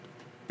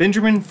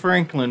Benjamin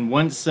Franklin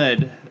once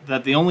said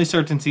that the only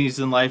certainties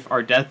in life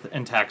are death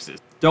and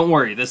taxes. Don't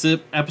worry, this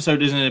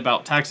episode isn't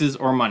about taxes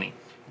or money.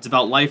 It's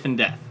about life and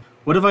death.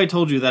 What if I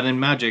told you that in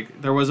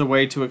Magic, there was a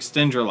way to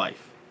extend your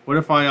life? What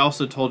if I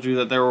also told you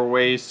that there were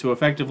ways to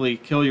effectively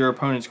kill your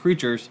opponent's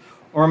creatures,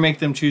 or make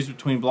them choose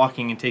between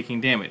blocking and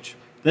taking damage?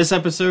 This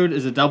episode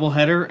is a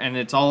doubleheader, and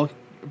it's all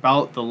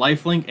about the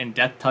lifelink and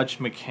death touch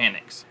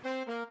mechanics.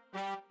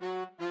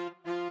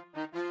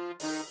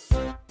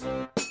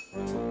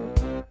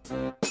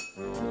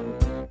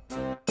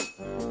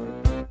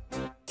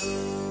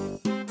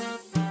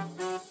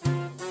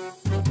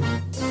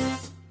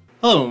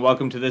 Hello and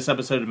welcome to this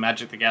episode of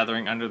Magic the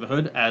Gathering Under the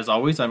Hood. As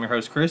always, I'm your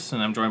host Chris,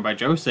 and I'm joined by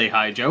Joe. Say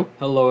hi, Joe.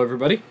 Hello,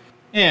 everybody.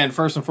 And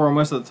first and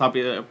foremost, at the top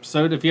of the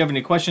episode, if you have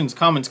any questions,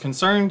 comments,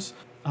 concerns,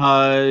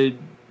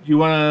 you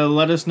want to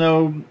let us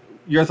know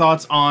your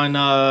thoughts on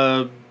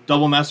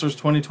Double Masters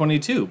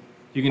 2022,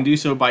 you can do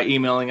so by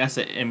emailing us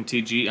at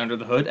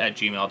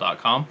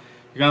mtgunderthehood@gmail.com.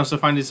 You can also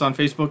find us on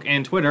Facebook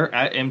and Twitter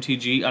at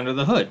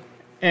mtgunderthehood.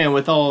 And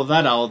with all of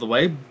that out of the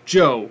way,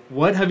 Joe,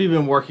 what have you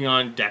been working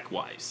on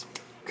deck-wise?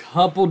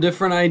 Couple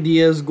different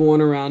ideas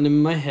going around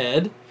in my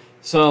head.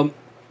 So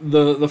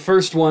the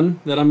first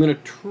one that I'm going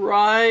to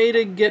try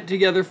to get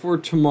together for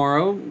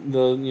tomorrow,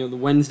 the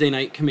Wednesday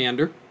night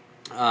commander,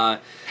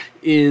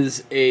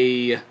 is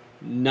a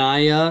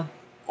Naya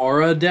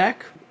Aura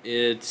deck.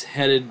 It's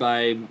headed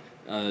by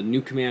a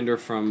new commander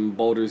from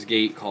Baldur's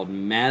Gate called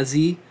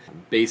Mazzy.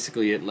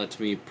 Basically, it lets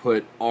me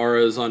put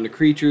auras onto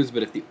creatures,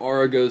 but if the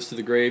aura goes to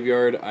the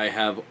graveyard, I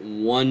have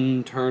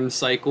one turn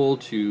cycle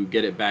to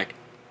get it back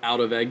out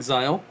of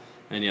exile.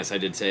 And yes, I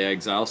did say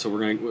exile,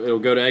 so it'll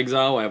go to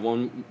exile. I have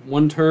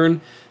one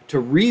turn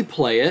to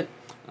replay it.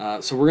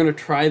 So we're gonna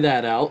try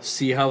that out,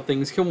 see how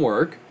things can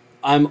work.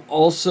 I'm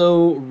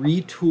also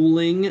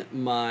retooling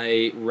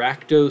my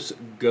Rakdos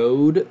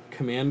Goad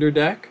commander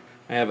deck.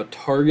 I have a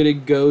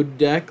targeted Goad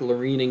deck,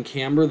 Lorene and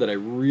Camber, that I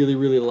really,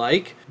 really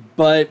like.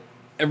 But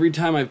every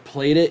time I've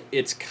played it,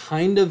 it's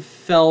kind of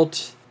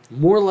felt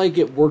more like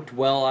it worked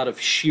well out of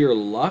sheer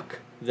luck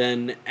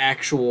than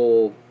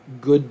actual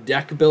good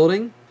deck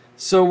building.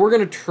 So we're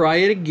going to try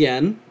it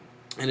again,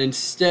 and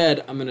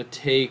instead I'm going to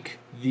take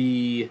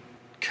the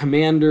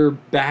commander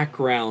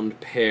background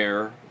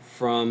pair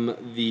from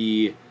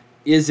the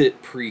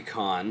Izzet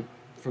Precon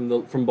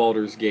from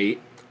Baldur's Gate.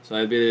 So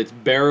it's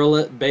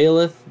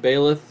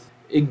Baelith.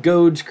 It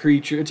goads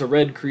creature. It's a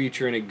red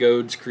creature, and it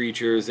goads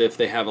creatures if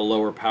they have a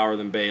lower power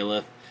than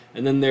Baelith.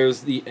 And then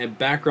there's the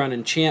background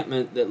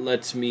enchantment that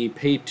lets me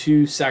pay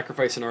 2,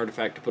 sacrifice an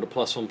artifact to put a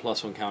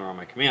 +1/+1 counter on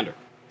my commander.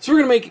 So we're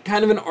going to make it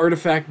kind of an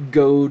artifact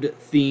goad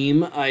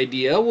theme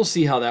idea. We'll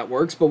see how that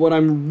works. But what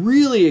I'm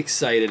really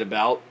excited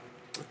about,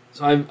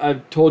 so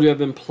I've told you I've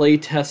been play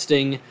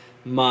testing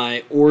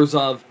my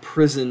Orzhov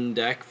Prison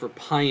deck for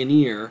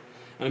Pioneer,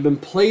 and I've been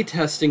play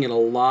testing it a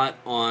lot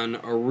on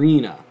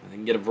Arena. I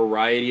can get a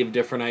variety of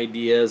different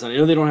ideas. And I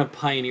know they don't have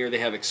Pioneer, they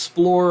have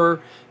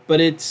Explorer,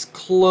 but it's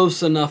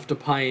close enough to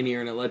Pioneer,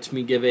 and it lets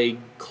me give a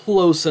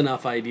close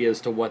enough idea as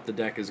to what the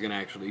deck is going to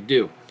actually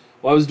do.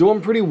 Well, I was doing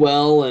pretty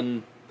well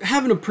and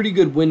having a pretty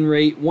good win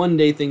rate. One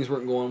day things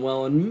weren't going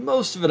well, and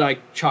most of it I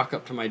chalk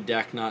up to my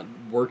deck not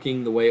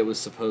working the way it was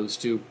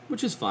supposed to,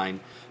 which is fine.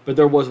 But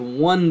there was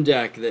one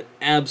deck that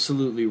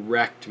absolutely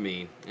wrecked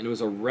me, and it was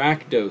a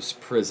Rakdos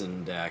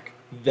Prison deck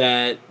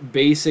that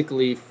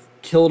basically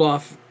killed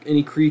off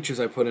any creatures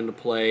I put into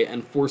play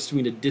and forced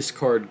me to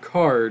discard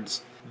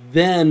cards,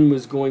 then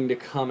was going to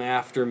come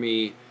after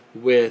me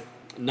with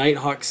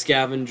Nighthawk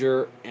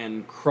Scavenger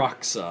and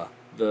Kroxa,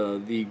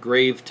 the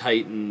Grave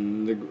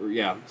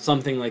Titan,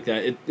 something like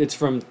that. It's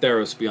from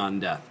Theros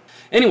Beyond Death.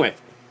 Anyway,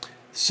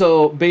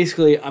 so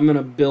basically I'm going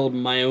to build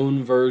my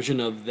own version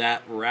of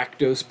that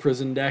Rakdos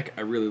Prison deck.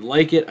 I really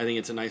like it. I think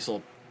it's a nice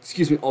little,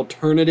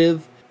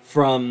 alternative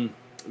from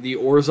the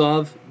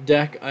Orzhov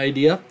deck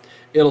idea.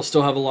 It'll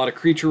still have a lot of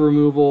creature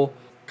removal,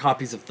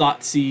 copies of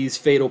Thoughtseize,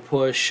 Fatal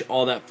Push,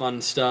 all that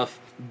fun stuff.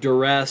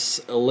 Duress,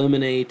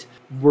 Eliminate.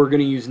 We're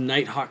going to use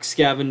Nighthawk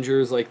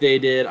Scavengers like they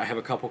did. I have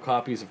a couple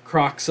copies of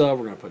Kroxa.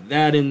 We're going to put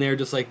that in there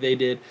just like they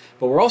did.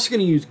 But we're also going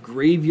to use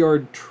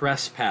Graveyard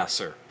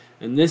Trespasser.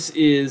 And this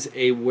is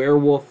a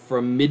werewolf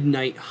from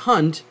Midnight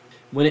Hunt.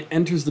 When it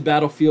enters the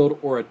battlefield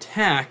or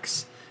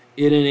attacks,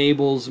 it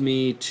enables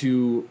me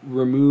to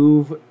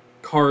remove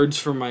cards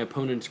from my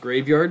opponent's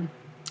graveyard.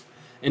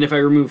 And if I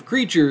remove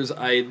creatures,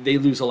 they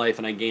lose a life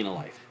and I gain a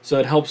life. So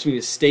it helps me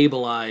to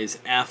stabilize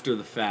after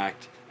the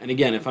fact. And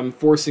again, if I'm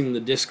forcing the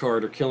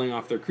discard or killing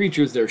off their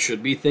creatures, there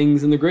should be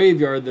things in the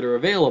graveyard that are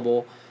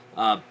available.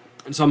 And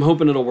so I'm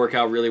hoping it'll work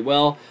out really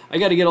well. I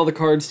got to get all the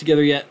cards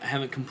together yet. I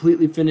haven't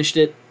completely finished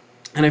it.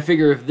 And I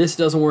figure if this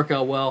doesn't work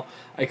out well,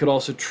 I could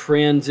also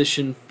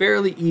transition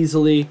fairly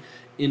easily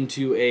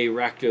into a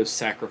Rakdos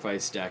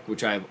Sacrifice deck,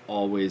 which I've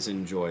always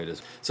enjoyed.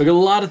 So I got a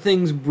lot of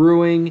things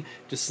brewing,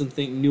 just some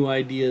new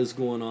ideas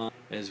going on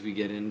as we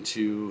get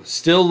into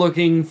still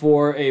looking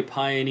for a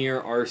Pioneer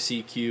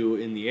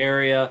RCQ in the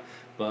area,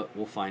 but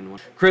we'll find one.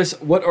 Chris,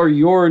 what are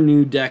your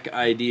new deck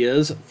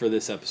ideas for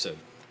this episode?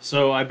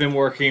 So I've been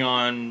working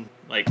on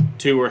like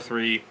 2 or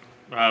 3,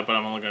 but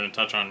I'm only going to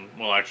touch on,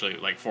 well, actually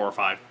like 4 or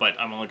 5, but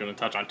I'm only going to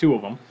touch on 2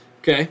 of them.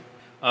 Okay.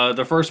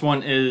 The first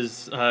one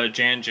is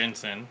Jan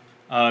Jensen,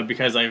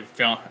 because I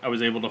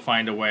was able to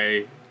find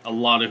a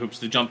lot of hoops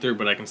to jump through,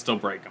 but I can still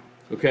break them.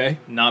 Okay.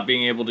 Not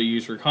being able to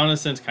use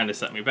reconnaissance kind of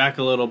set me back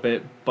a little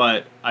bit,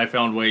 but I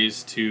found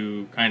ways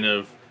to kind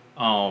of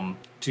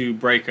to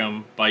break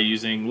them by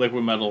using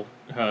liquid metal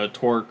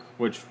torque,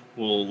 which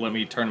will let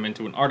me turn them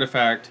into an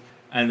artifact,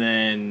 and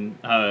then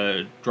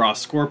draw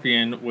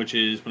Scorpion, which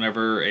is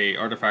whenever a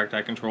artifact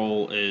I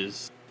control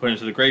is put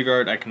into the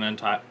graveyard, I can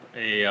untap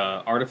a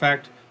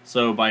artifact.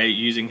 So by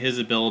using his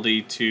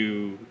ability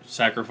to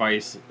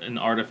sacrifice an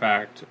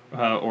artifact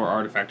or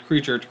artifact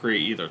creature to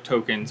create either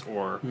tokens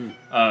or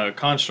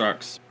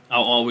constructs,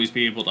 I'll always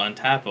be able to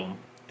untap them.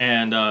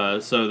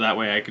 And so that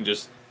way I can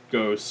just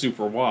go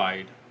super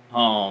wide.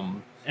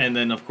 And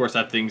then, of course, I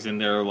have things in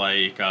there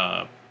like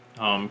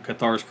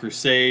Cathar's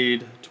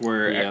Crusade, to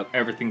where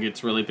everything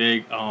gets really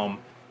big.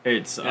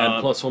 It's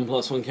add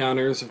 +1/+1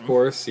 counters, of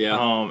course, yeah.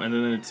 And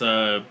then it's,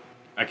 I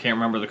can't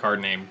remember the card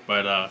name,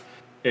 but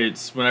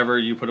it's whenever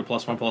you put a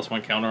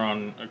 +1/+1 counter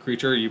on a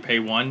creature, you pay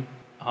 1,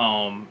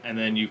 and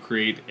then you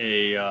create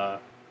a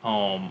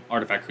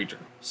artifact creature.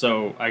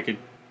 So I could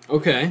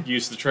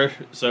use the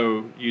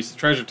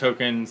treasure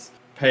tokens,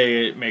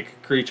 pay it, make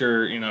a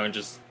creature, and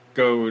just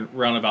go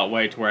roundabout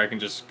way to where I can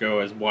just go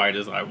as wide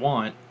as I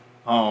want.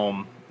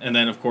 And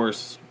then of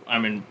course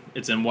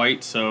it's in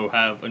white, so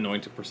have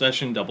Anointed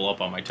Procession, double up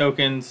on my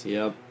tokens.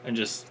 Yep. And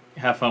just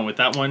have fun with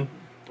that one.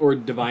 Or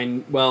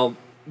Divine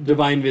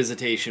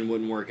Visitation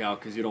wouldn't work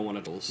out because you don't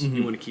want to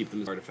you want to keep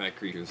them as artifact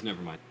creatures.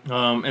 Never mind.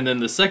 And then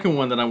the second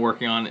one that I'm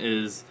working on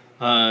is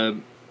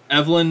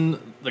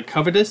Evelyn the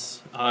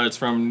Covetous. It's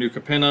from New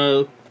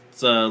Capenna.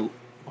 It's a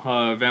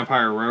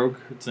vampire rogue.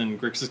 It's in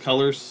Grixis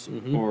colors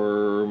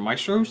or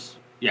Maestros.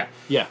 Yeah.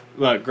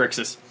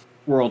 Grixis.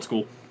 We're old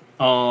school.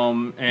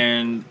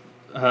 And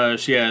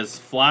she has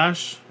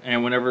Flash,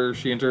 and whenever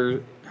she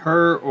enters,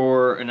 her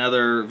or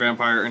another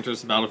vampire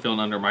enters the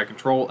battlefield under my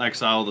control,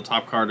 exile the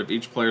top card of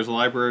each player's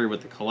library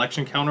with a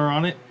collection counter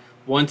on it.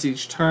 Once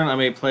each turn, I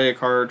may play a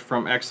card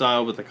from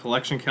exile with a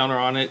collection counter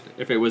on it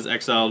if it was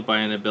exiled by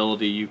an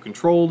ability you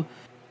controlled,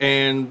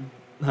 and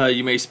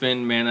you may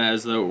spend mana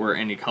as though it were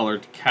any color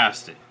to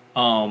cast it.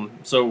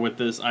 So with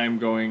this, I'm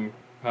going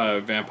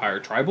Vampire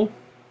Tribal.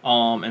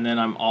 And then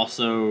I'm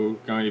also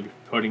going to be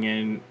putting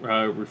in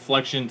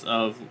Reflections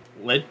of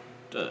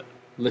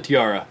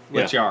Litiara.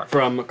 Litiara.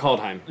 From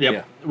Kaldheim. Yep.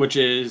 Yeah. Which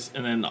is,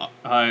 and then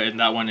and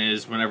that one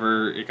is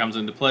whenever it comes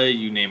into play,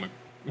 you name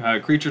a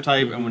creature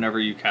type, and whenever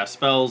you cast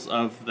spells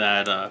of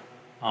that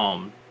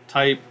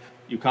type,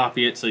 you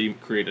copy it, so you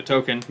create a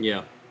token.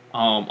 Yeah.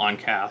 On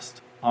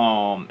cast.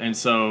 And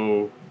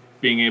so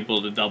being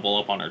able to double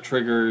up on our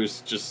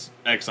triggers, just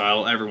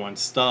exile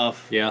everyone's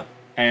stuff. Yeah.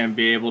 And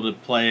be able to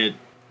play it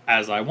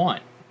as I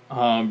want.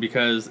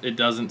 Because it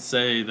doesn't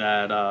say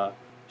that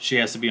she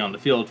has to be on the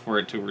field for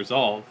it to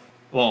resolve.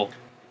 Well,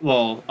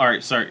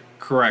 alright, sorry,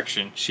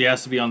 correction. She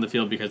has to be on the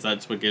field because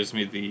that's what gives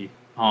me the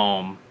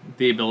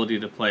ability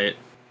to play it.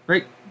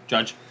 Great,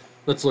 Judge.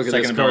 Let's look at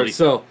Second this ability. card.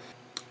 So,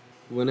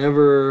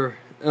 whenever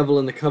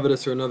Evelyn the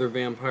Covetous or another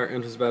vampire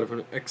enters the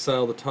battlefield,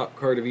 exile the top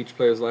card of each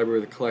player's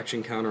library with a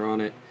collection counter on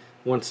it.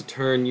 Once a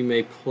turn, you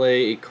may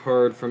play a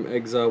card from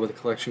exile with a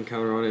collection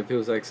counter on it if it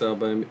was exiled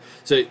by...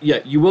 So, yeah,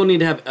 you will need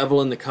to have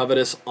Evelyn the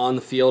Covetous on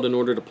the field in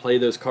order to play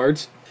those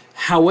cards.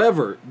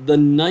 However, the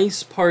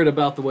nice part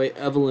about the way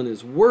Evelyn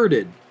is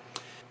worded,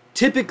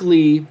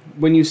 typically,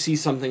 when you see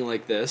something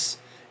like this,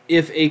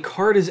 if a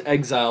card is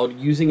exiled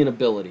using an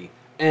ability,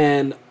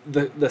 and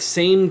the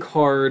same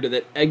card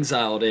that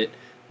exiled it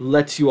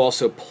lets you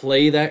also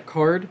play that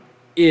card,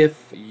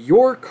 if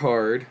your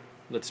card...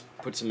 Let's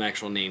put some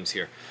actual names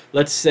here.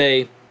 Let's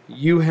say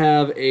you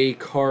have a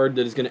card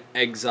that is going to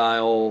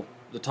exile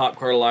the top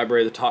card of the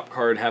library. The top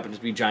card happens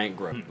to be Giant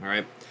Growth. All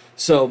right.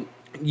 So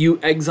you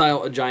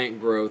exile a Giant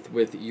Growth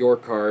with your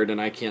card, and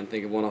I can't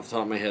think of one off the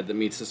top of my head that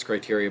meets this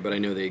criteria, but I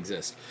know they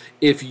exist.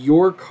 If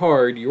your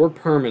card, your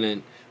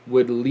permanent,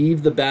 would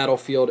leave the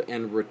battlefield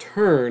and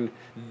return,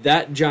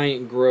 that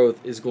Giant Growth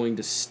is going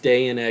to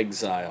stay in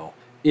exile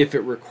if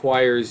it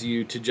requires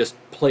you to just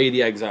play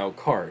the exiled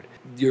card.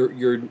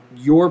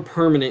 Your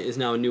permanent is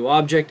now a new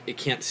object. It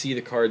can't see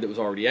the card that was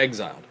already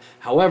exiled.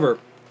 However,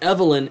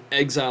 Evelyn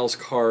exiles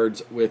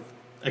cards with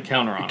a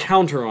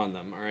counter on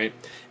them, all right?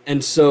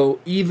 And so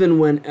even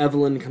when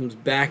Evelyn comes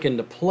back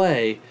into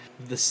play,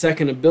 the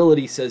second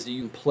ability says that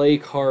you can play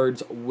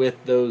cards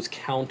with those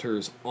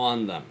counters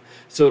on them.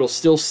 So it'll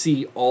still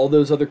see all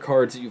those other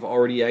cards that you've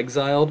already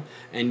exiled,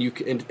 and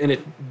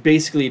it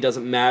basically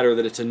doesn't matter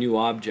that it's a new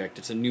object,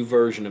 it's a new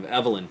version of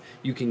Evelyn.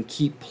 You can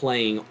keep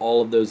playing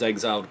all of those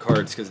exiled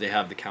cards because they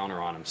have the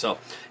counter on them. So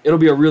it'll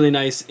be a really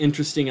nice,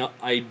 interesting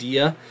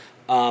idea.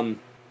 I'm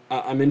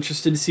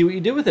interested to see what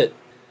you do with it.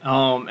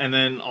 And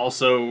then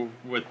also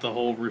with the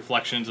whole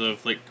Reflections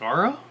of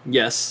Littjara,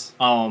 Yes.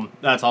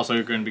 that's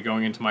also going to be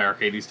going into my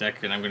Arcades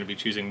deck, and I'm going to be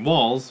choosing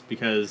walls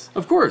because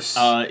Of course.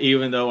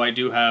 even though I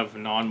do have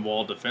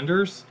non-wall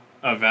defenders,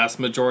 a vast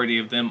majority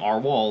of them are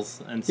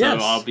walls, and so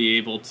Yes. I'll be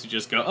able to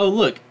just go, oh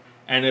look,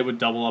 and it would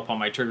double up on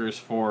my triggers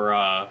for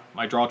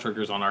my draw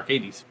triggers on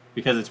Arcades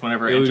because it's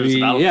whenever it enters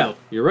the battlefield.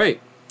 Yeah, you're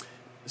right.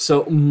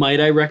 So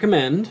might I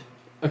recommend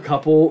a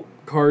couple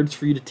cards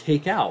for you to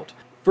take out?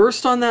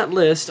 First on that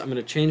list, I'm going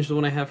to change the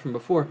one I have from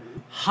before.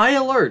 High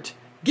Alert.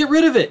 Get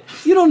rid of it.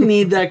 You don't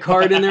need that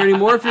card in there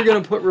anymore if you're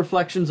going to put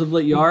Reflections of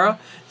Littjara.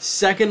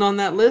 Second on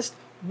that list,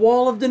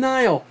 Wall of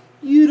Denial.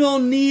 You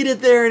don't need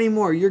it there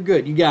anymore. You're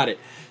good. You got it.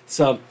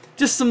 So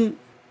just some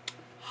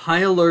High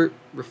Alert,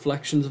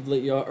 Reflections of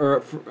Littjara,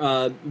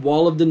 or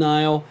Wall of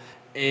Denial.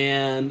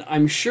 And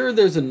I'm sure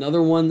there's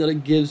another one that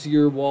it gives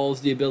your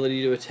walls the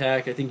ability to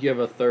attack. I think you have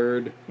a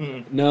third.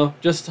 No,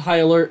 just High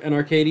Alert and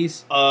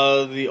Arcades.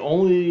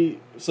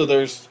 So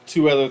there's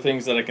two other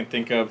things that I can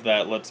think of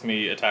that lets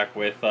me attack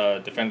with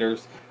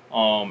defenders,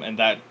 and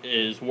that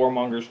is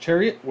Warmonger's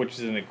Chariot, which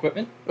is an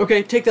equipment.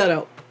 Okay, take that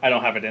out. I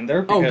don't have it in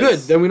there. Oh, good.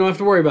 Then we don't have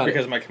to worry about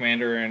because it. my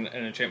commander and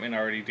enchantment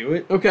already do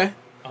it. Okay.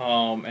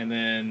 And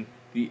then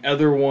the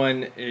other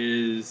one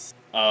is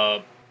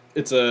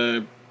it's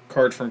a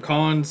card from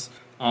Cons.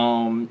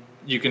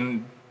 You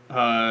can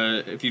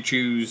if you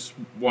choose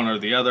one or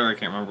the other, I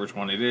can't remember which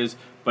one it is,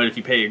 but if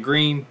you pay a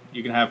green,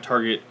 you can have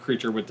target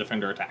creature with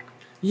defender attack.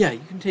 Yeah,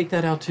 you can take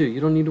that out too. You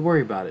don't need to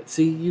worry about it.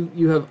 See,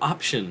 you have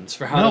options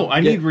for how. No, to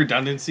I get... need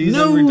redundancies.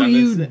 No, and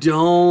redundancies. you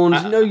don't.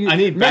 I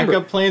need remember,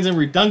 backup plans and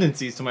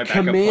redundancies to my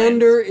backup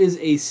Commander plans. is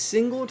a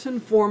singleton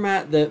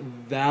format that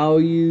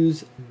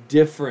values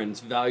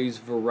difference, values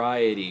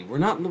variety. We're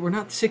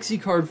not 60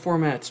 card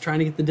formats trying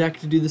to get the deck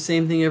to do the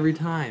same thing every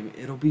time.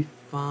 It'll be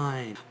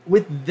fine.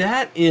 With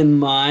that in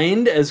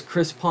mind, as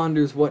Chris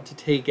ponders what to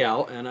take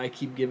out, and I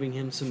keep giving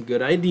him some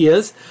good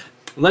ideas,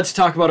 let's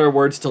talk about our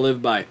words to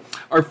live by.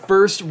 Our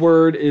first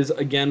word is,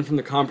 again, from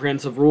the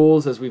comprehensive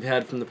rules, as we've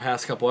had from the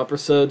past couple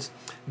episodes.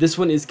 This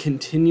one is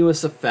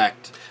continuous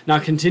effect. Now,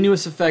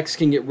 continuous effects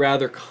can get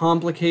rather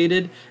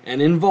complicated and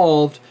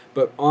involved,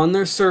 but on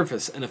their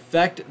surface, an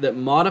effect that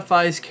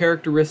modifies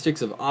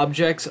characteristics of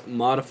objects,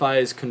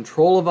 modifies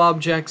control of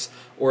objects,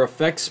 or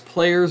affects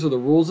players or the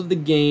rules of the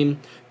game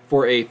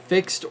for a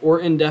fixed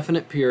or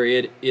indefinite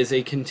period is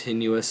a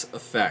continuous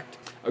effect.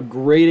 A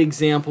great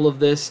example of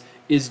this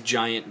is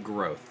Giant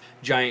Growth.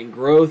 Giant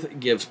Growth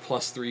gives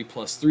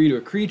 +3/+3 to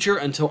a creature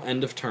until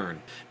end of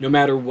turn. No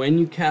matter when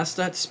you cast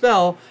that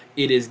spell,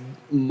 it is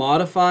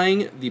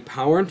modifying the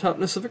power and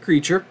toughness of a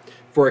creature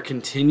for a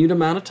continued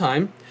amount of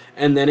time,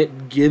 and then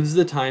it gives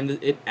the time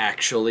that it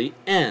actually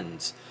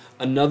ends.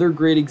 Another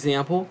great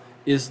example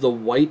is the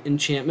white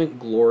enchantment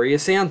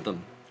Glorious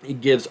Anthem.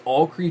 It gives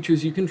all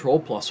creatures you control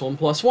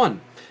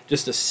 +1/+1.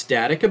 Just a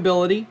static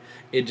ability.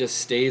 It just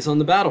stays on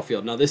the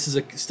battlefield. Now, this is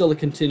still a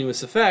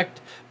continuous effect,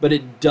 but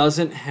it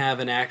doesn't have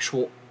an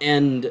actual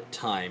end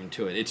time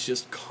to it. It's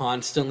just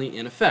constantly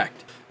in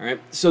effect. All right.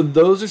 So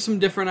those are some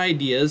different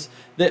ideas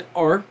that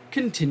are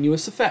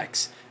continuous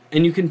effects,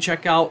 and you can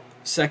check out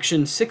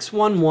section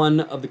 611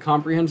 of the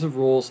comprehensive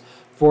rules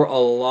for a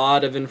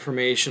lot of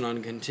information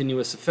on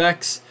continuous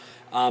effects.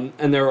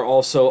 And there are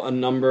also a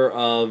number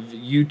of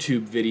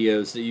YouTube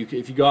videos that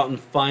if you go out and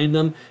find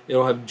them,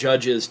 it'll have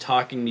judges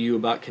talking to you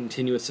about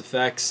continuous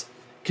effects.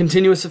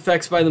 Continuous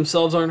effects by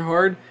themselves aren't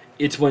hard.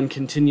 It's when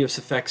continuous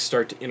effects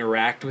start to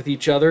interact with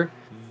each other.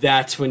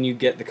 That's when you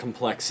get the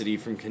complexity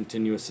from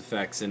continuous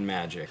effects in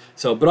Magic.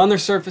 So, but on their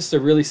surface, they're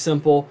really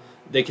simple.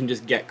 They can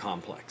just get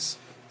complex.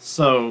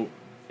 So,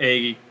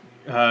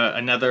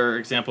 another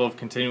example of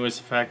continuous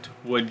effect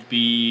would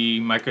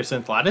be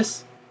Mycosynth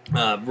Lattice.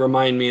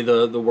 Remind me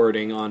the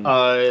wording on...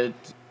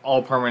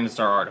 all permanents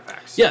are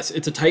artifacts. Yes,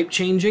 it's a type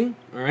changing,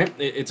 all right?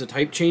 It's a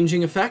type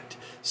changing effect.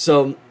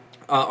 So,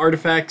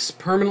 artifacts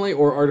permanently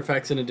or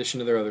artifacts in addition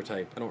to their other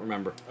type. I don't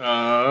remember.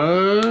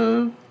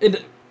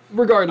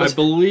 Regardless. I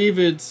believe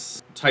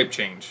it's type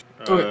change.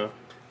 Okay.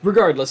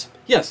 Regardless,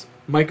 yes,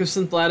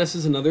 Mycosynth Lattice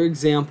is another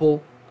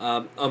example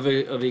of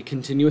a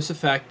continuous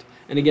effect.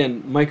 And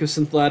again,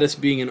 Mycosynth Lattice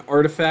being an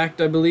artifact,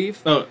 I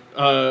believe.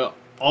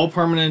 All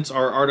permanents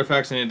are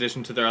artifacts in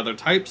addition to their other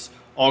types.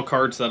 All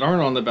cards that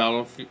aren't on the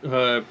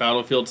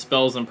battlefield,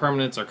 spells, and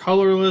permanents are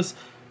colorless,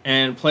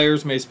 and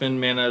players may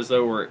spend mana as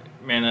though were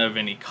mana of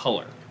any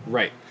color.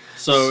 Right.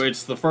 So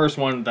it's the first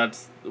one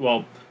that's,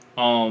 the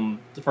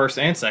first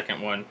and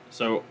second one.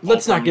 So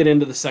let's not get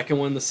into the second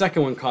one. The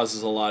second one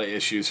causes a lot of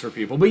issues for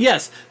people. But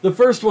yes, the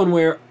first one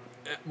where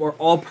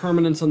all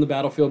permanents on the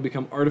battlefield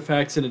become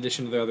artifacts in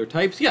addition to their other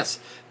types, yes,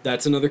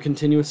 that's another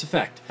continuous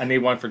effect. I need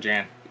one for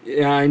Jan.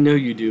 Yeah, I know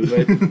you do,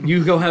 but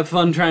you go have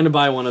fun trying to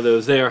buy one of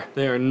those. They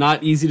are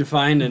not easy to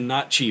find and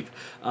not cheap.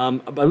 I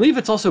believe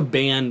it's also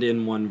banned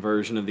in one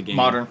version of the game.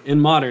 Modern. In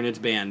Modern, it's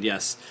banned,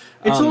 yes.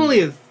 It's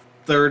only a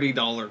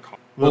 $30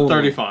 cost. Well, only.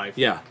 35.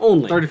 Yeah,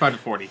 only. 35 to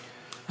 40.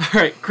 All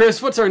right, Chris,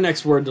 what's our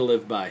next word to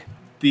live by?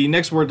 The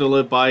next word to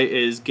live by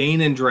is Gain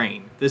and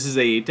Drain. This is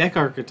a deck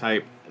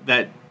archetype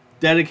that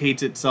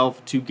dedicates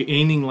itself to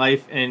gaining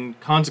life and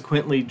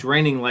consequently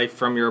draining life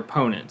from your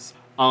opponents.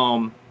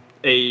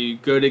 A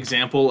good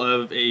example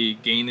of a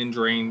gain and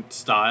drain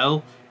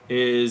style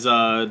is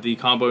the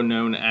combo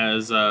known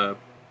as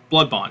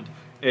Blood Bond.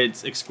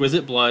 It's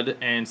Exquisite Blood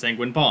and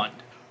Sanguine Bond.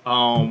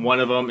 One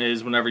of them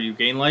is whenever you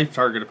gain life,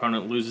 target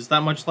opponent loses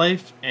that much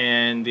life,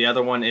 and the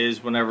other one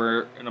is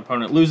whenever an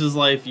opponent loses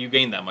life, you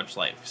gain that much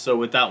life. So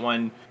with that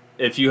one,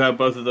 if you have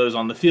both of those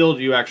on the field,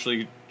 you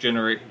actually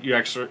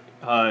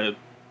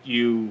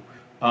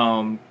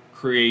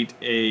create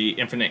a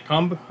infinite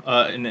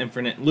an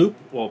infinite loop.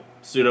 Well,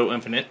 pseudo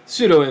infinite.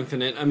 Pseudo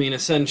infinite. I mean,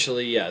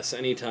 essentially, yes.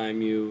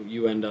 Anytime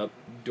you end up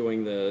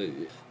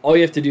doing all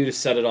you have to do to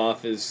set it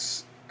off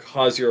is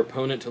cause your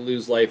opponent to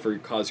lose life or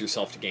cause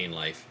yourself to gain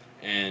life.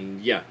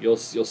 And yeah, you'll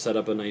set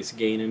up a nice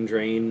gain and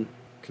drain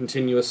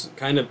continuous,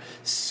 kind of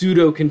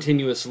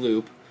pseudo-continuous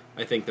loop.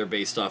 I think they're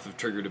based off of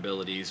triggered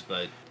abilities,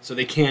 but so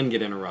they can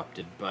get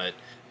interrupted, but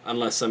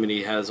unless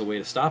somebody has a way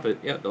to stop it,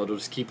 yeah, they'll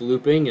just keep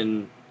looping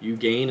and you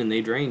gain and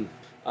they drain.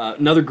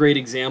 Another great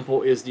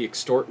example is the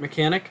extort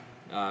mechanic.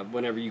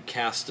 Whenever you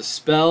cast a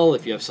spell,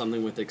 if you have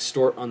something with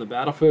extort on the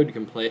battlefield, you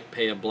can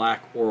pay a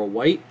black or a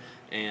white,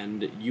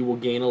 and you will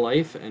gain a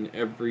life, and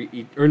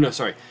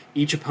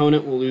each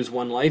opponent will lose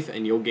 1 life,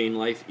 and you'll gain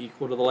life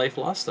equal to the life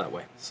lost that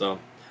way. So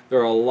there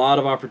are a lot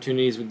of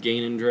opportunities with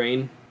gain and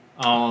drain.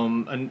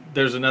 And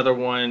there's another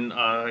one,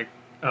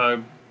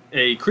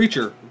 a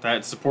creature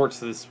that supports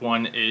this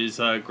one is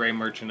Grey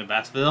Merchant of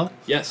Basville.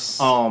 Yes.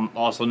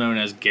 Also known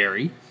as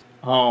Gary.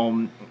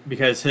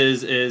 Because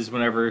his is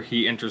whenever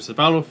he enters the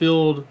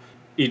battlefield,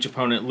 each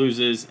opponent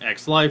loses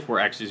X life, where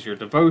X is your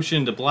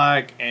devotion to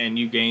black, and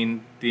you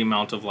gain the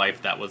amount of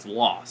life that was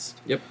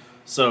lost. Yep.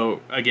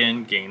 So,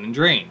 again, gain and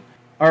drain.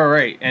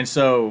 Alright, and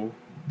so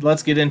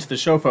let's get into the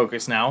show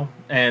focus now.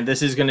 And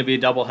this is going to be a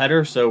double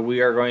header, so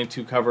we are going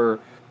to cover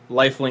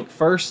Lifelink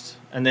first,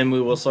 and then we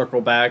will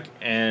circle back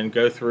and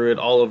go through it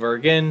all over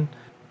again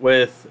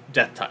with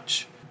Death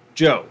Touch.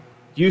 Joe,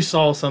 you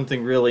saw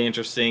something really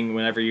interesting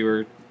whenever you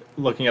were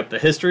looking up the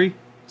history,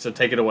 so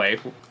take it away.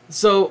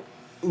 So,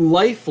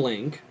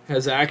 Lifelink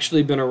has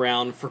actually been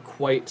around for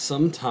quite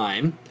some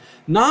time.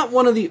 Not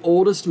one of the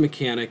oldest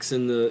mechanics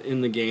in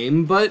the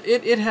game, but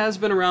it has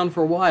been around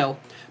for a while.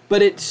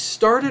 But it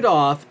started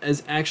off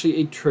as actually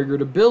a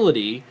triggered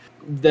ability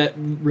that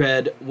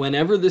read,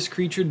 whenever this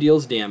creature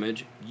deals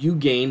damage, you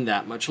gain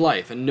that much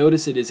life. And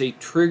notice it is a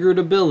triggered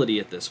ability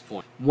at this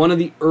point. One of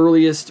the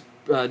earliest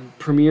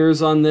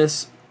premieres on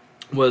this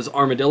was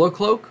Armadillo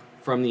Cloak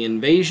from the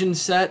Invasion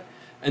set.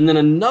 And then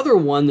another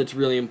one that's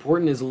really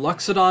important is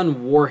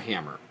Luxodon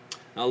Warhammer.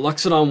 Now,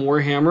 Luxodon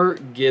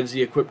Warhammer gives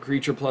the equipped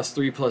creature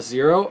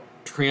 +3/+0,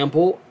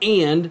 trample,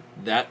 and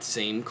that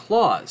same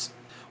clause.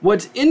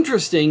 What's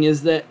interesting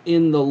is that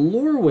in the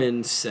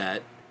Lorwyn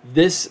set,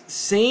 this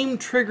same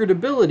triggered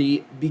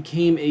ability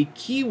became a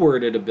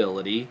keyworded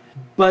ability,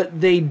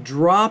 but they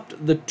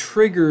dropped the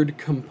triggered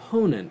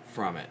component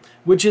from it,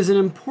 which is an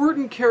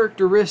important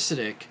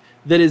characteristic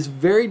that is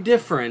very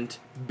different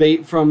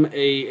from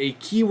a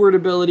keyword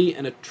ability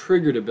and a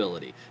triggered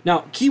ability.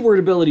 Now, keyword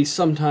abilities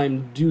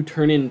sometimes do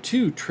turn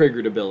into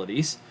triggered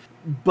abilities,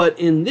 but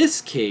in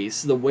this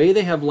case, the way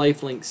they have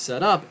Lifelink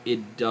set up,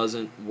 it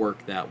doesn't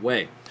work that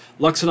way.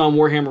 Luxodon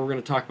Warhammer, we're going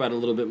to talk about it a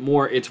little bit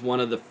more. It's one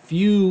of the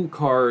few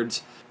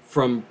cards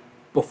from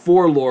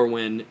before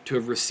Lorwyn to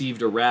have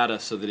received errata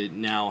so that it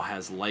now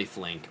has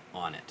Lifelink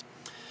on it.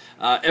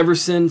 Ever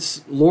since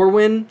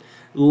Lorwyn,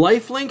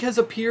 Lifelink has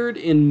appeared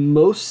in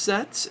most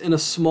sets in a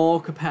small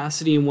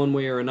capacity in one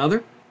way or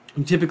another.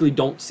 You typically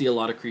don't see a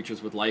lot of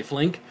creatures with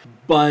Lifelink,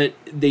 but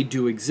they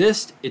do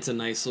exist. It's a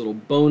nice little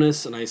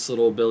bonus, a nice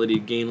little ability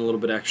to gain a little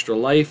bit extra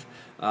life,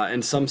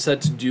 and some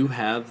sets do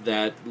have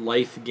that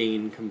life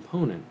gain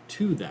component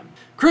to them.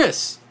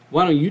 Chris,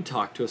 why don't you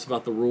talk to us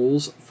about the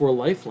rules for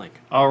Lifelink?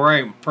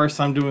 Alright, first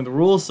time doing the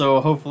rules, so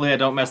hopefully I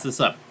don't mess this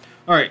up.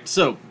 Alright,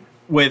 so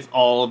with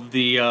all of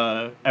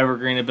the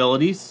evergreen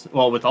abilities,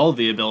 with all of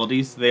the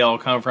abilities, they all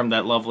come from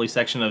that lovely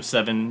section of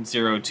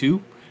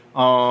 702.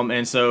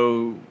 And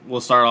so we'll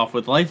start off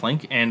with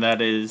Lifelink, and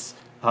that is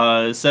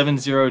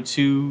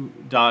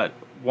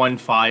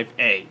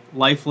 702.15a.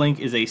 Lifelink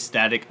is a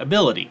static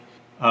ability.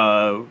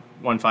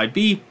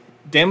 15b,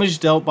 damage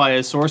dealt by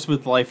a source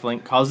with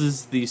Lifelink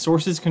causes the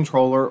source's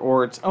controller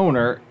or its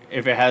owner,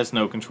 if it has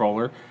no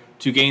controller,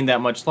 to gain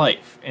that much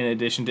life, in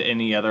addition to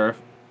any other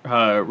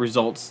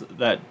results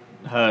that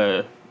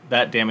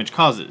damage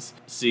causes.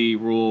 See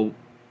Rule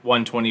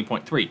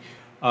 120.3.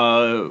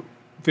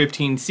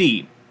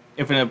 15c.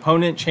 If an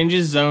opponent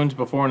changes zones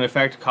before an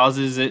effect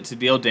causes it to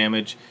deal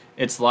damage,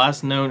 its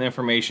last known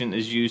information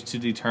is used to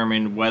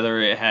determine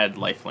whether it had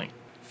Lifelink.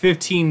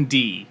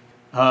 15d.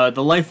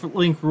 The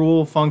Lifelink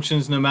rule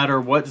functions no matter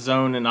what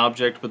zone an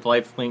object with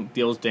Lifelink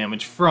deals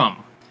damage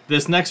from.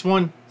 This next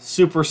one,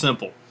 super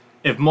simple.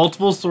 If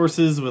multiple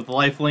sources with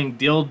Lifelink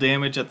deal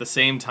damage at the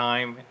same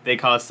time, they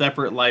cause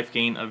separate life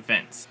gain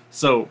events.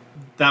 So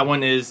that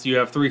one is, you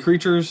have 3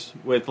 creatures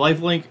with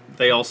Lifelink,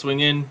 they all swing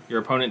in, your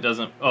opponent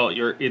doesn't,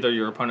 either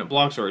your opponent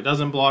blocks or it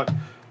doesn't block,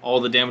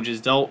 all the damage is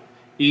dealt.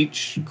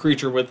 each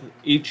creature with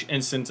each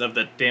instance of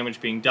the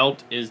damage being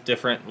dealt is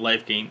different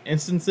life gain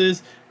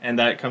instances, and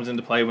that comes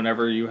into play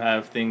whenever you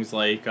have things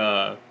like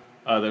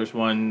there's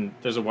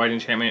a white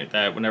enchantment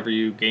that whenever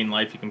you gain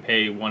life, you can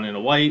pay 1 and a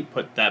white,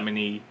 put that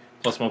many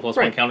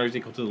 +1/+1 counters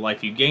equal to the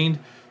life you gained.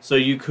 So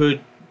you could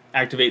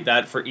activate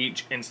that for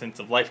each instance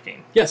of life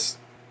gain. Yes.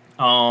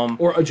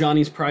 Or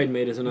Ajani's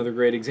Pridemate is another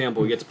great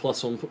example. It gets a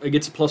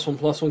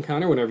 +1/+1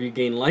 counter whenever you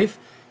gain life.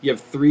 You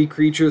have 3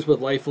 creatures with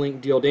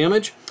lifelink deal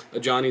damage.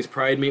 Ajani's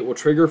Pridemate will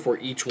trigger for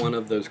each one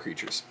of those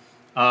creatures.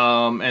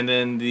 And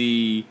then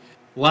the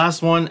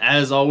last one,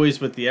 as always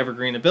with the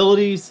evergreen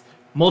abilities,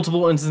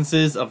 multiple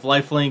instances of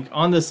lifelink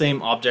on the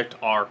same object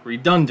are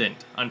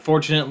redundant.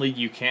 Unfortunately,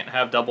 you can't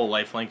have double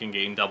lifelink and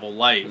gain double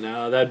life.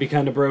 No, that'd be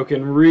kind of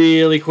broken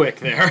really quick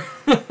there.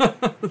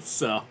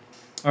 So...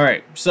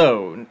 Alright,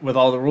 so with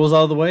all the rules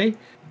out of the way,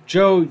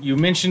 Joe, you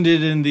mentioned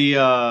it in the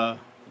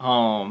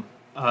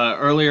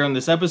earlier in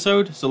this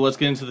episode, so let's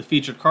get into the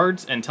featured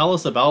cards and tell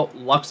us about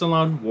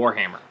Loxodon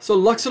Warhammer. So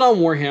Loxodon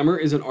Warhammer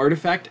is an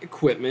artifact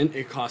equipment.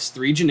 It costs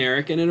 3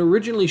 generic, and it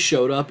originally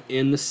showed up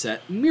in the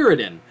set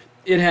Mirrodin.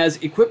 It has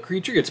equipped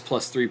creature, gets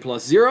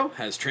 +3/+0,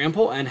 has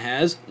trample, and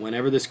has,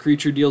 whenever this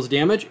creature deals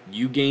damage,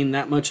 you gain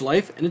that much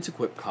life, and its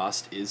equip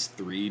cost is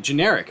 3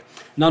 generic.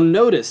 Now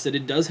notice that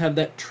it does have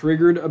that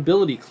triggered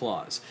ability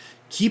clause.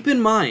 Keep in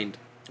mind,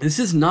 this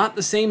is not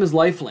the same as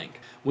lifelink.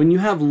 When you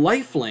have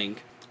lifelink,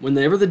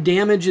 whenever the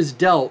damage is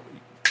dealt,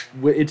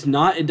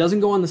 it doesn't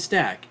go on the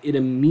stack. It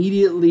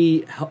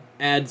immediately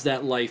adds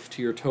that life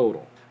to your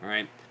total. All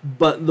right.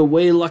 But the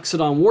way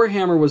Loxodon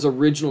Warhammer was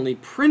originally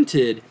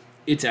printed,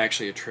 it's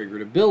actually a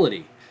triggered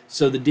ability.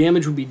 So the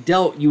damage would be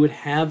dealt, you would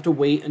have to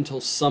wait until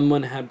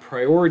someone had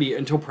priority,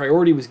 until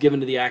priority was given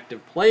to the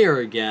active player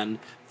again,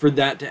 for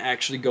that to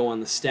actually go on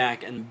the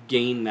stack and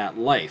gain that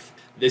life.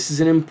 This is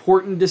an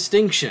important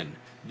distinction.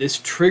 This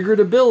triggered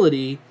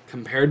ability,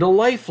 compared to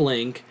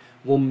lifelink,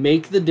 will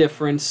make the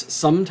difference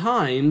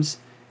sometimes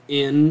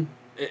in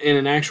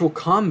an actual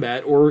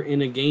combat or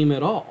in a game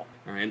at all.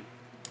 All right?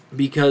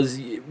 Because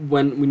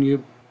when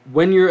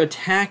you're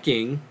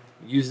attacking,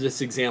 use this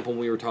example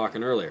we were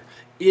talking earlier.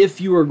 If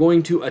you are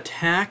going to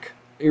attack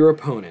your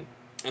opponent,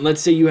 and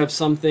let's say you have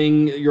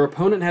something, your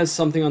opponent has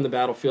something on the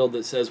battlefield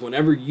that says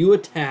whenever you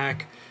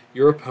attack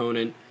your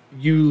opponent,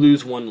 you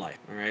lose 1 life,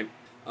 all right?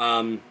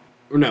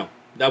 Or no,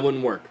 that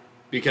wouldn't work,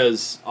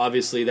 because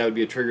obviously that would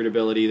be a triggered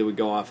ability that would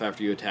go off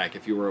after you attack.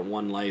 If you were at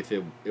 1 life,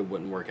 it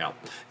wouldn't work out.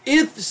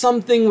 If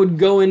something would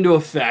go into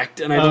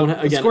effect, and I don't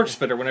again, Scorch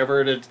Spitter, whenever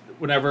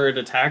it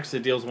attacks,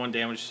 it deals 1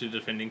 damage to the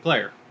defending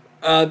player.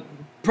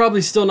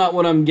 Probably still not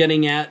what I'm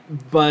getting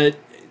at, but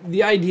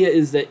the idea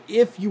is that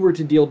if you were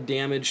to deal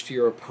damage to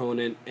your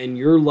opponent and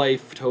your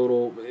life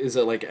total is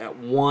at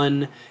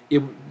 1, it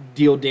would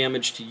deal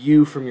damage to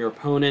you from your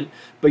opponent,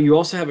 but you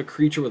also have a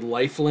creature with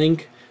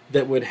lifelink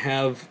that would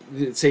have,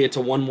 say it's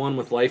a 1/1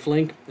 with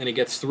lifelink and it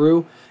gets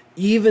through,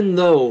 even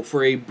though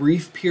for a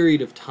brief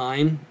period of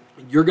time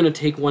you're going to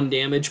take 1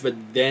 damage, but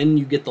then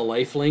you get the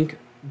lifelink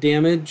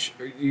damage,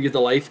 or you get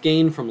the life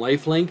gain from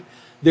lifelink,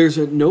 there's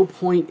no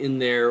point in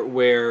there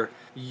where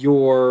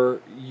you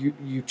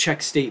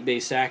check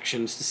state-based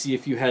actions to see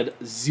if you had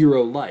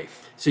 0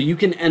 life. So you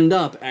can end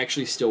up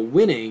actually still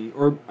winning,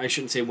 or I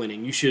shouldn't say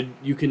winning,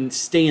 you can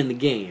stay in the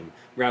game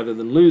rather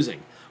than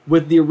losing.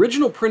 With the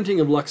original printing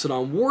of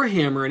Loxodon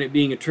Warhammer and it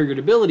being a triggered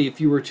ability, if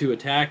you were to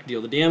attack,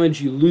 deal the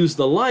damage, you lose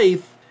the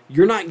life,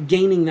 you're not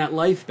gaining that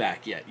life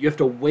back yet. You have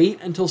to wait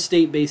until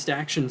state-based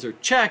actions are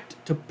checked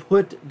to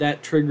put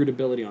that triggered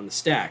ability on the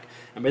stack.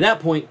 And by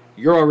that point,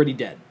 you're already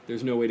dead.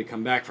 There's no way to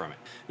come back from it.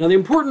 Now, the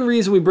important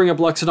reason we bring up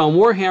Loxodon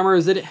Warhammer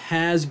is that it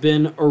has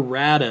been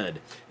errataed.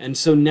 And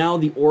so now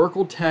the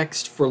Oracle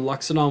text for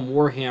Loxodon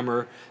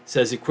Warhammer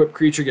says equipped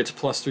creature gets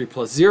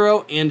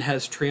 +3/+0 and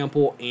has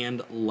trample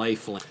and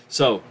lifelink.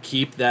 So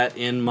keep that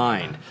in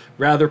mind.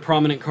 Rather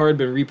prominent card,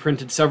 been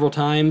reprinted several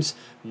times.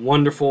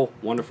 Wonderful,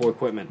 wonderful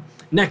equipment.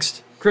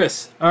 Next,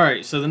 Chris.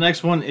 Alright, so the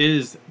next one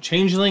is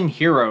Changeling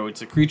Hero.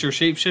 It's a creature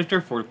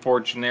shapeshifter for 4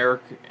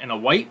 generic and a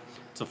white.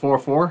 It's a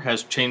 4/4,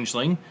 has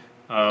Changeling.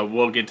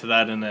 We'll get to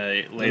that in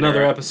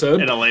another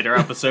episode. In a later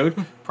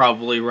episode,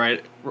 probably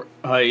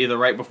either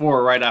right before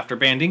or right after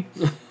banding.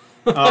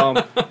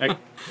 It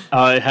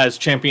has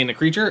Champion a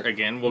Creature.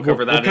 Again, we'll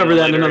cover that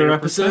in another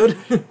episode.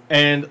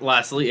 And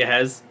lastly, it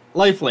has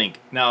Lifelink.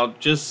 Now,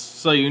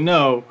 just so you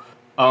know,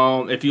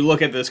 if you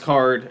look at this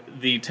card,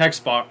 the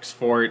text box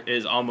for it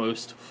is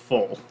almost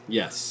full.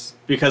 Yes.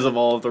 Because of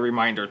all of the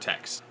reminder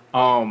text.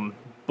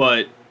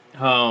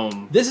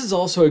 This is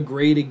also a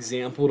great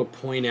example to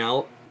point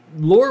out.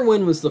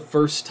 Lorwyn was the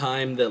first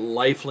time that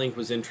lifelink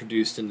was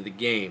introduced into the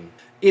game.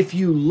 If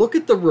you look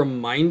at the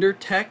reminder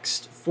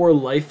text for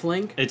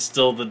lifelink, it's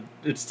still the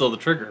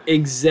trigger.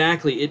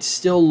 Exactly. It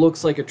still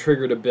looks like a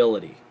triggered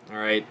ability. All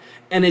right.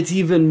 And it's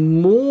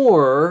even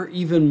more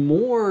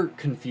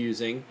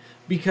confusing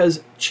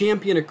because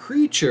Champion a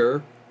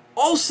Creature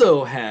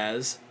also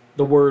has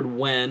the word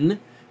when,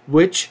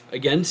 which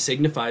again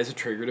signifies a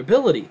triggered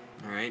ability.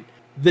 All right.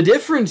 The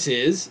difference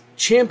is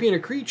Champion a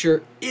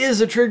Creature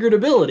is a triggered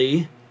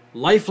ability,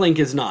 Lifelink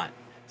is not.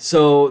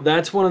 So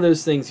that's one of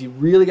those things you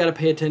really got to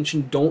pay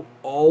attention. Don't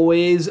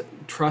always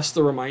trust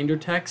the reminder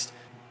text.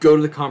 Go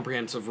to the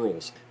comprehensive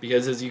rules,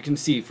 because as you can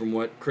see from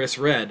what Chris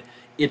read,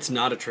 it's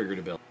not a triggered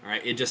ability. All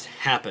right, it just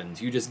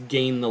happens. You just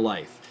gain the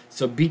life.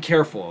 So be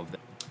careful of that.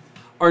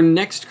 Our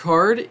next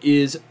card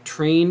is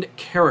Trained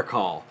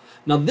Caracal.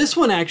 Now this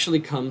one actually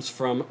comes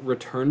from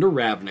Return to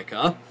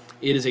Ravnica.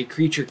 It is a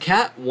creature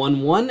cat,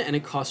 1/1, and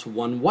it costs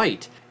 1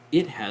 white.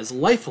 It has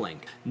lifelink.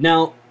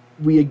 Now,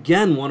 we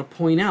again want to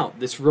point out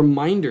this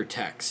reminder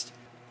text.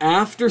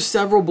 After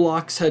several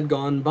blocks had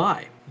gone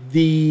by,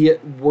 the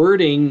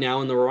wording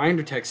now in the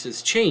reminder text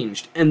has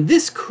changed. And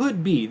this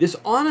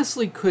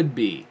honestly could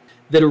be,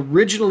 that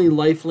originally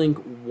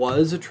lifelink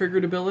was a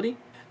triggered ability,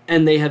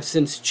 and they have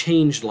since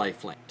changed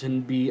lifelink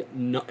to be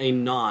a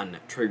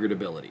non-triggered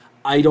ability.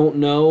 I don't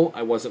know.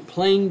 I wasn't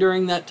playing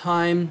during that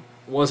time,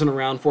 wasn't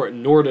around for it,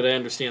 nor did I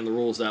understand the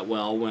rules that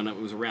well when it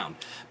was around.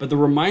 But the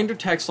reminder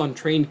text on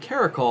Trained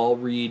Caracal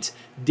reads,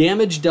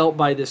 damage dealt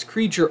by this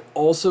creature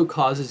also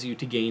causes you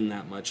to gain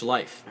that much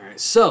life. All right,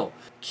 so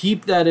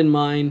keep that in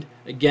mind.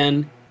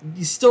 Again,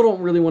 you still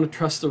don't really want to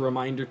trust the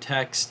reminder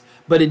text,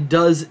 but it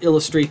does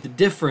illustrate the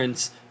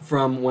difference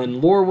from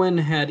when Lorwyn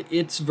had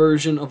its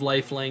version of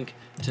lifelink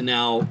to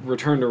now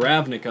Return to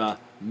Ravnica,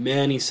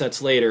 many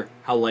sets later,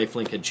 how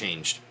lifelink had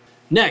changed.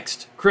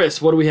 Next,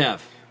 Chris, what do we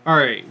have?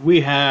 Alright,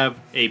 we have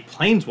a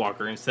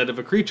planeswalker instead of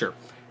a creature.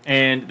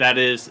 And that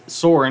is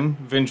Sorin,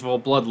 Vengeful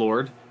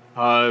Bloodlord.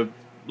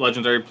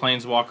 Legendary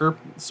planeswalker,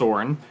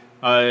 Sorin.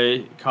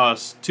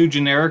 Costs 2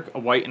 generic, a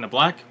white and a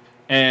black.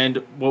 And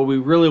what we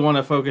really want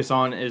to focus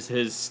on is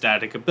his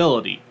static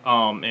ability.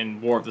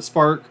 In War of the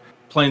Spark,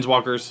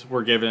 planeswalkers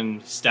were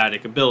given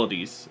static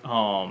abilities.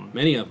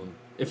 Many of them.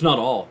 If not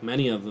all,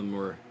 many of them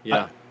were,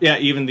 yeah. Yeah,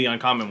 even the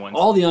uncommon ones.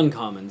 All the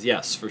uncommons,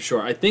 yes, for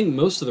sure. I think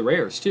most of the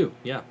rares, too,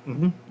 yeah.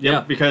 Mm-hmm. Yeah,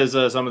 because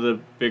some of the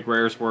big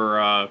rares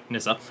were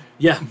Nissa.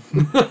 Yeah.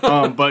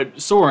 But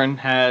Sorin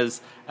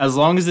has, as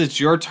long as it's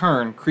your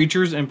turn,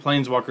 creatures and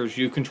planeswalkers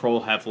you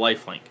control have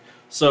lifelink.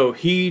 So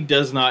he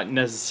does not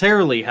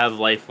necessarily have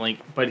lifelink,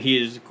 but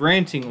he is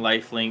granting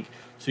lifelink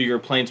to your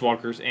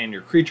planeswalkers and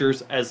your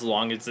creatures as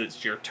long as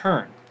it's your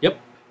turn. Yep.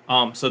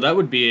 So that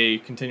would be a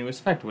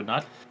continuous effect, would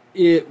not?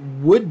 It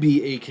would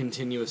be a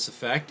continuous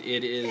effect.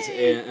 It is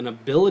an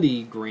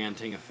ability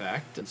granting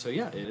effect, and so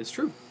yeah, it is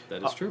true.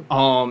 That is true.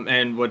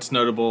 And what's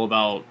notable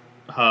about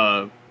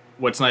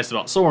what's nice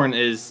about Sorin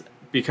is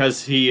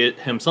because he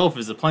himself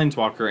is a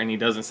planeswalker and he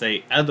doesn't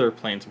say other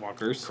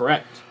planeswalkers.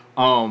 Correct.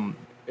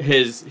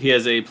 He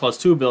has a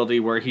 +2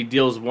 ability where he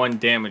deals 1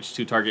 damage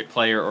to target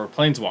player or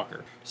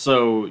planeswalker.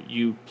 So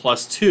you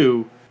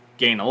 +2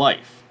 gain a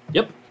life.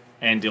 Yep.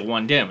 And deal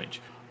 1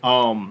 damage.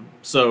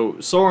 So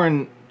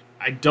Sorin,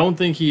 I don't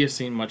think he has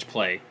seen much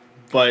play,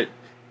 but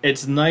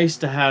it's nice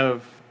to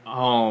have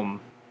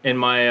in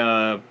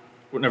my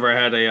whenever I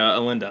had a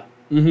Alinda,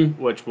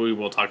 which we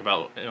will talk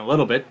about in a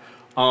little bit.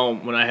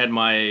 When I had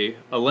my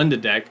Alinda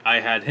deck, I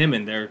had him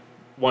in there.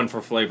 One,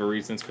 for flavor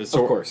reasons,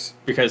 of course,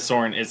 because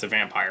Sorin is a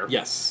vampire.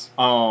 Yes.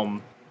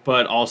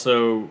 But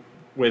also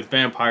with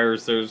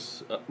vampires,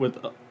 there's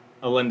with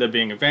Alinda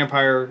being a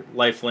vampire,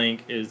 lifelink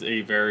is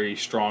a very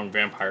strong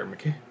vampire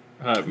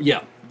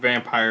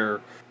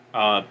vampire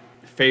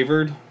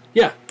favored.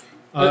 Yeah.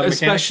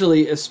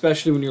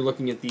 Especially when you're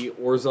looking at the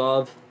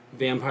Orzhov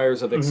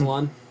vampires of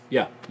Ixalan.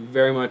 Yeah,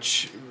 very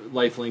much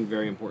lifelink,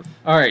 very important.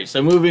 Alright,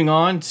 so moving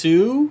on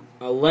to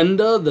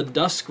Elenda the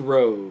Dusk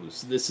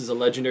Rose. This is a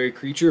legendary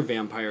creature,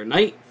 vampire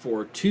knight,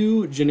 for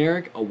 2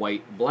 generic, a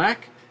white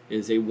black. It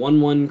is a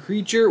 1/1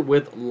 creature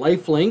with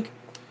lifelink.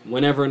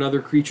 Whenever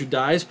another creature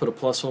dies, put a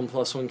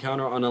 +1/+1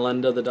 counter on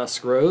Elenda the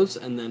Dusk Rose,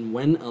 and then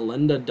when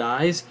Elenda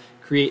dies,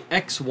 create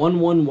X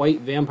 1/1 white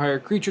vampire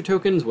creature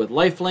tokens with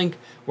lifelink,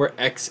 where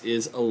X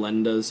is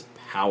Elenda's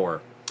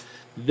power.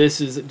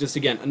 This is just,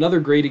 again, another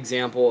great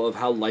example of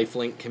how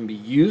lifelink can be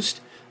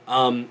used.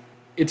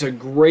 It's a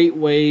great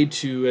way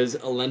to, as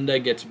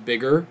Elenda gets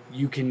bigger,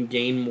 you can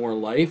gain more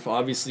life.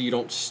 Obviously, you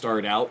don't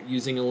start out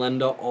using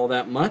Elenda all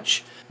that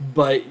much,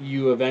 but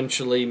you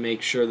eventually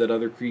make sure that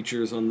other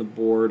creatures on the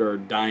board are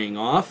dying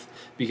off,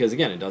 because,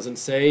 again, it doesn't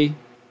say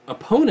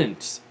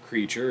opponent's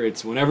creature,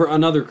 it's whenever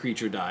another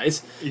creature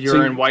dies.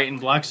 You're in white and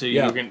black, so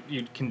you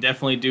can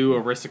definitely do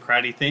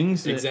aristocratic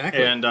things.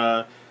 Exactly. And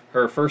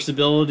her first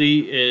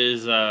ability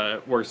is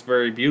works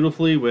very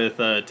beautifully with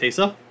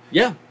Teysa.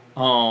 Yeah.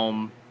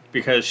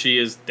 Because she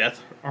is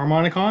Death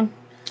Harmonicon.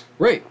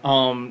 Right.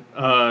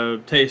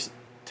 Teysa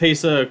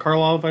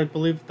Karlov, I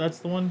believe that's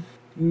the one.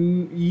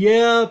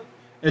 Yeah.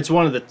 It's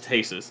one of the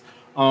Teysas.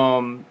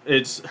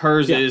 It's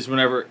hers is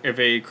whenever if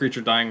a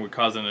creature dying would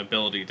cause an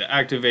ability to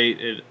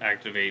activate, it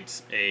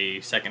activates a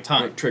second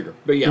time. Right, trigger.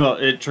 But yeah. Well,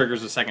 it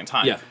triggers a second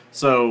time. Yeah.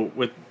 So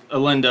with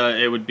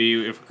Alinda, it would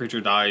be if a creature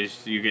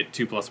dies, you get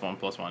 2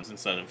 +1/+1s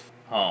instead of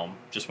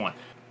just 1.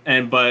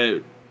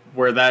 But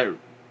where that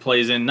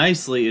plays in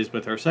nicely is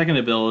with her second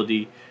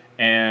ability,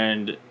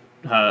 and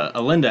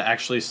Alinda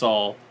actually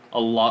saw a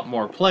lot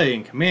more play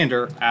in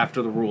Commander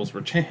after the rules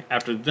were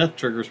after the death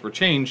triggers were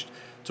changed.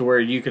 to where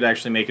you could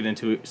actually make it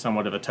into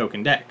somewhat of a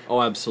token deck.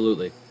 Oh,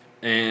 absolutely.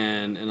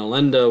 And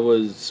Alenda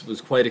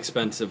was quite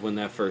expensive when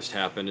that first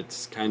happened.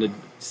 It's kind of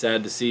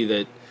sad to see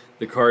that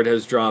the card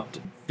has dropped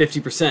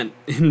 50%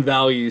 in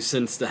value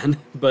since then,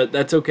 but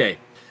that's okay.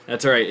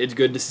 That's all right. It's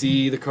good to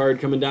see the card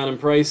coming down in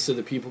price so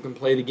that people can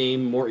play the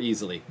game more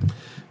easily.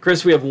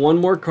 Chris, we have one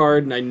more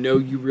card, and I know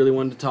you really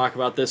wanted to talk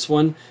about this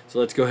one, so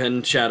let's go ahead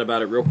and chat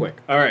about it real quick.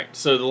 All right,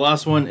 so the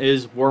last one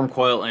is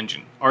Wurmcoil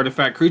Engine.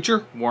 Artifact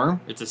creature,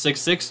 Worm. It's a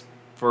 6/6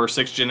 for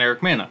 6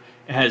 generic mana.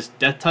 It has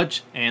Death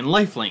Touch and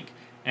Lifelink.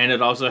 And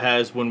it also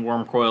has, when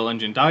Wurmcoil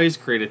Engine dies,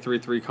 create a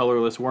 3/3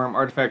 colorless Worm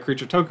artifact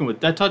creature token with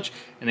Death Touch,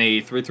 and a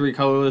 3/3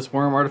 colorless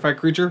Worm artifact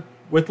creature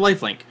with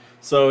Lifelink.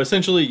 So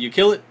essentially, you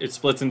kill it, it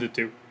splits into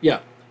 2. Yeah,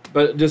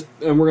 but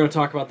and we're going to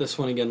talk about this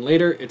one again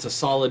later. It's a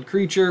solid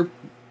creature,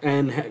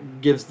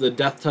 and gives the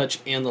Death Touch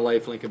and the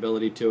Lifelink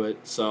ability to it.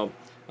 So,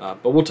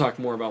 but we'll talk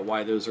more about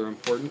why those are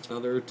important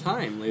another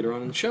time later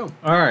on in the show.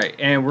 All right,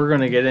 and we're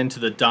going to get into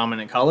the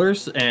dominant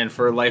colors. And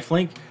for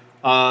Lifelink,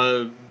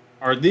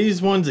 are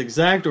these ones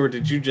exact, or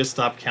did you just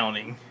stop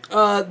counting?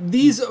 So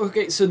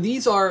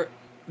these are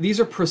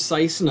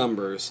precise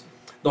numbers.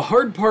 The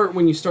hard part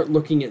when you start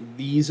looking at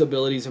these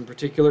abilities in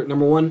particular,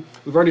 number one,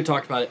 we've already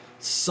talked about it.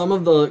 Some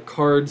of the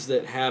cards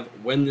that have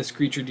when this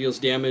creature deals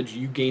damage,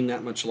 you gain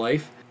that much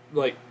life.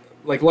 Like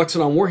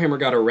Luxodon Warhammer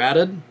got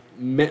errated.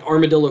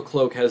 Armadillo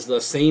Cloak has the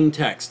same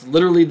text,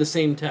 literally the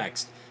same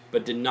text,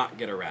 but did not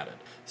get errated.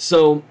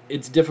 So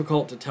it's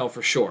difficult to tell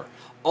for sure.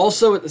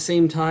 Also, at the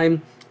same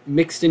time,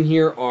 mixed in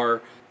here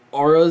are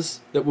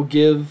auras that will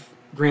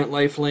grant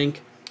lifelink.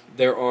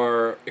 There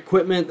are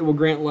equipment that will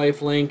grant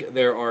lifelink.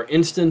 There are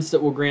instants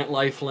that will grant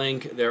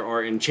lifelink. There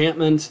are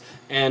enchantments,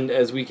 and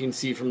as we can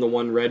see from the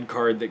one red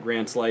card that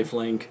grants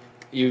lifelink,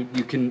 you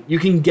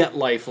can get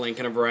lifelink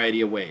in a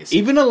variety of ways.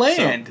 Even a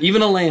land. So,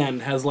 even a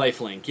land has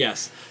lifelink.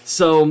 Yes.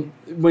 So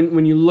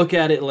when you look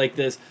at it like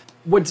this,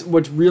 what's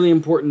really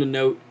important to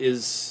note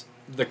is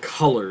the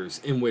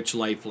colors in which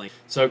lifelink.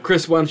 So,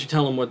 Chris, why don't you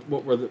tell them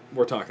what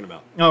we're talking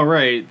about? All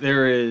right,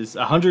 there is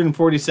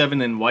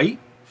 147 in white,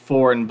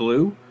 4 in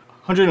blue,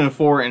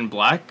 104 in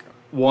black,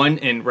 1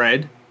 in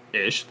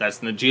red-ish, that's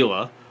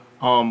Najeela,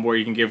 where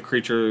you can give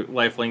creature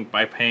lifelink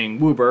by paying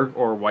Wooburg,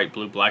 or white,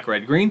 blue, black,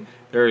 red, green.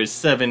 There is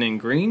 7 in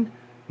green,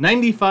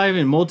 95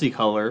 in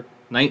multicolor,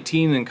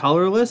 19 in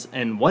colorless,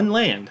 and 1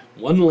 land.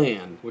 1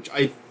 land, which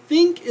I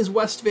think is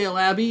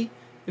Westvale Abbey,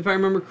 if I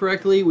remember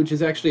correctly, which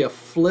is actually a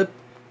flip,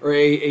 or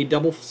a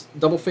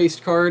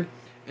double-faced card,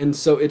 and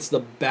so it's the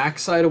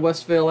backside of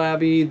Westvale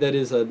Abbey that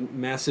is a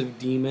massive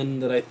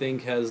demon that I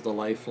think has the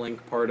lifelink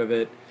part of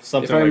it,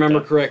 Something if I remember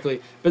that.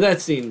 correctly. But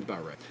that seems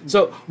about right.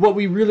 So what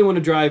we really want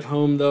to drive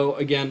home, though,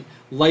 again,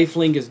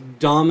 lifelink is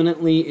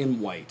dominantly in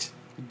white,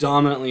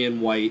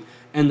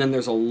 and then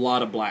there's a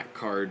lot of black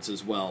cards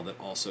as well that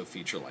also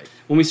feature life.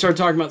 When we start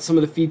talking about some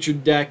of the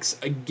featured decks,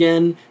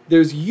 again,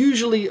 there's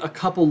usually a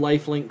couple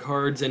lifelink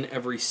cards in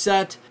every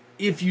set.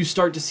 If you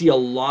start to see a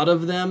lot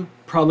of them,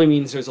 probably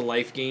means there's a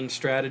life gain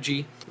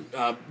strategy.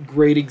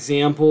 Great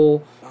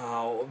example.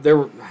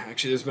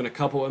 There's been a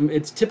couple.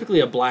 It's typically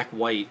a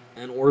black-white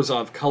and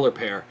Orzhov color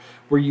pair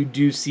where you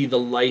do see the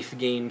life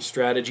gain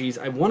strategies.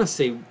 I want to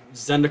say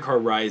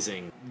Zendikar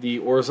Rising, the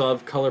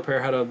Orzhov color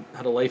pair had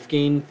a life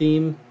gain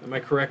theme. Am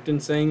I correct in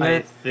saying that? I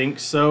think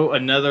so.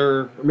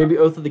 Or maybe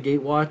Oath of the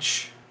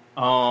Gatewatch.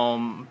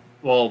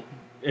 Well,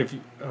 if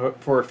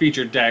for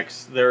featured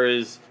decks, there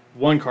is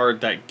one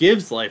card that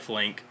gives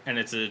lifelink, and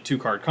it's a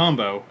 2-card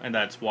combo, and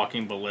that's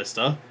Walking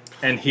Ballista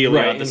and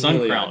Heliod the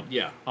Sun Crown.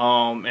 Yeah.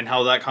 And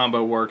how that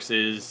combo works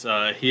is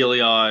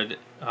Heliod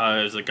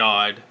is a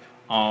god,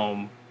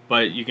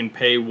 but you can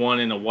pay 1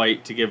 in a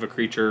white to give a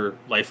creature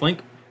lifelink,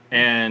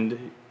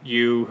 and if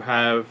you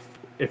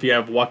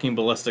have Walking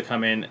Ballista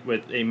come in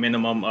with a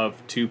minimum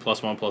of 2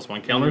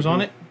 +1/+1 counters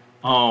on it,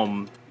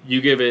 you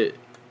give it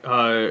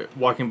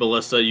Walking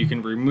Ballista, you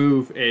can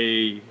remove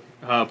a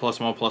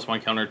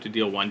 +1/+1 counter to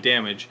deal 1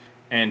 damage.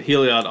 And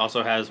Heliod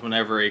also has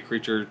whenever a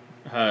creature,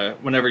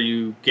 whenever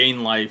you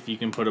gain life, you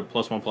can put a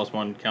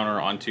 +1/+1 counter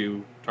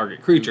onto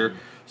target creature.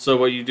 So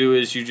what you do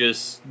is you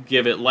just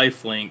give it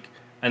lifelink,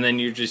 and then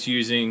you're just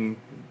using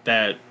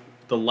the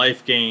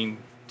life gain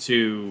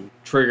to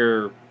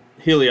trigger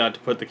Heliod to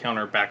put the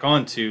counter back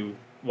onto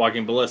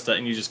Walking Ballista,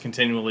 and you just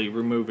continually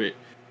remove it,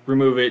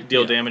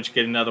 deal damage,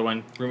 get another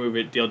one, remove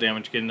it, deal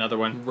damage, get another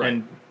one.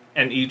 Right.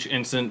 And each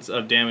instance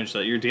of damage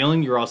that you're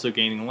dealing, you're also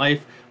gaining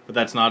life, but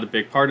that's not a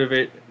big part of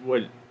it.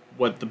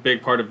 What the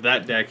big part of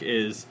that deck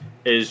is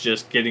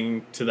just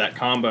getting to that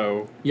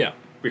combo. Yeah.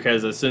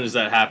 Because as soon as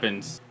that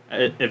happens,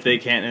 if they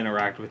can't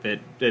interact with it,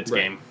 it's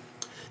game.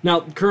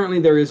 Now, currently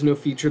there is no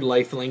featured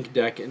lifelink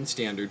deck in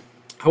Standard.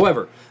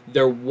 However,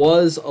 there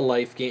was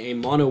a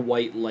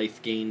mono-white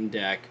life gain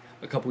deck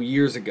a couple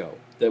years ago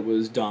that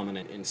was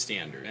dominant in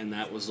Standard, and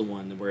that was the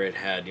one where it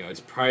had, its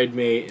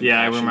Pridemate and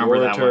I Passion remember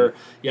that Orator. one.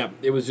 Yeah,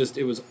 it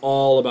was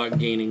all about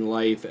gaining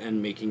life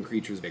and making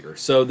creatures bigger.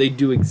 So they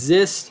do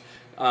exist.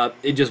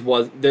 It just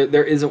was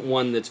there isn't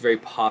one that's very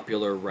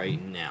popular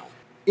right now.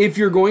 if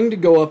you're going to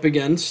go up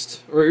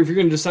against, or if you're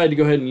going to decide to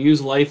go ahead and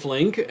use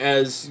Lifelink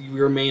as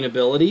your main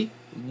ability,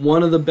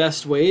 one of the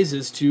best ways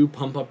is to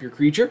pump up your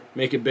creature,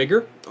 make it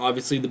bigger.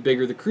 Obviously, the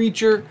bigger the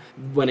creature,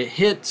 when it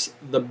hits,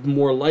 the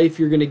more life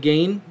you're going to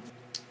gain.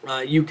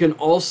 You can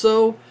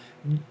also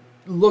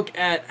look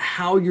at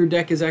how your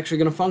deck is actually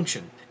going to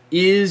function.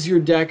 Is your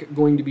deck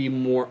going to be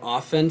more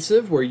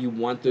offensive, where you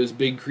want those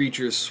big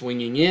creatures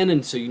swinging in,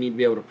 and so you need to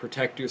be able to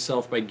protect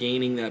yourself by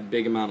gaining that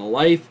big amount of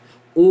life?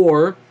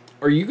 Or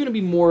are you going to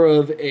be more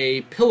of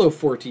a Pillow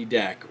Forte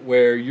deck,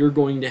 where you're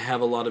going to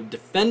have a lot of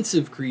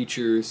defensive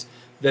creatures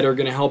that are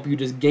going to help you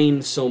just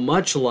gain so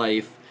much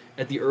life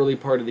at the early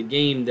part of the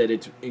game that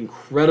it's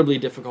incredibly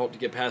difficult to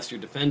get past your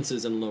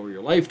defenses and lower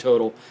your life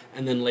total,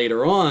 and then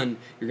later on,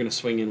 you're going to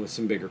swing in with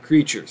some bigger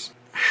creatures?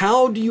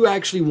 How do you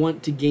actually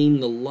want to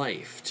gain the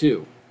life,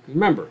 too?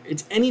 Remember,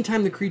 it's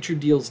anytime the creature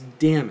deals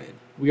damage.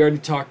 We already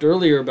talked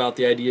earlier about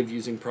the idea of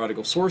using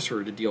Prodigal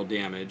Sorcerer to deal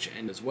damage,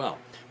 and as well.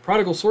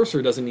 Prodigal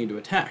Sorcerer doesn't need to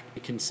attack.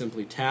 It can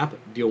simply tap,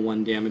 deal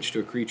 1 damage to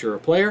a creature or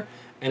player,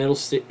 and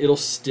it'll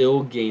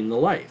still gain the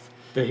life.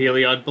 The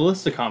Heliod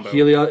Ballista combo.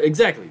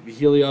 Exactly. The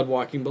Heliod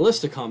Walking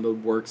Ballista combo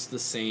works the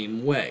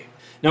same way.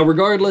 Now,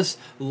 regardless,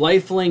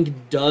 Lifelink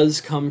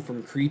does come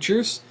from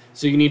creatures,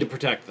 so you need to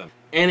protect them.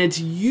 And it's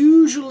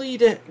usually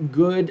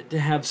good to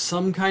have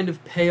some kind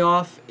of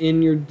payoff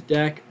in your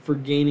deck for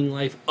gaining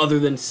life, other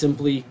than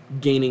simply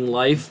gaining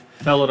life.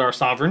 Felidar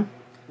Sovereign.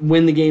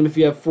 Win the game if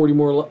you have 40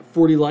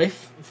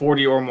 life.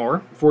 40 or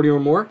more. 40 or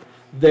more.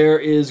 There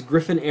is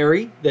Griffin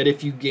Airy, that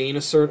if you gain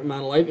a certain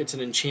amount of life, it's an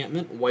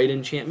enchantment, white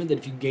enchantment, that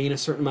if you gain a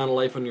certain amount of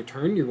life on your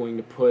turn, you're going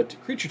to put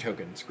creature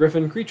tokens,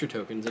 Griffin creature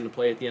tokens, into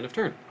play at the end of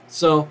turn.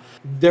 So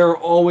there are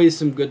always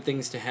some good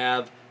things to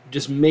have.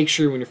 Just make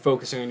sure when you're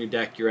focusing on your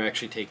deck, you're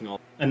actually taking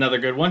all. Another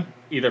good one,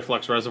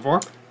 Aetherflux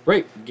Reservoir.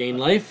 Right, gain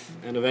life,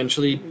 and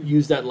eventually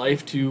use that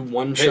life to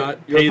one-shot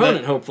your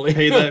opponent, hopefully.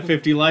 Pay that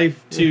 50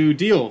 life to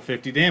deal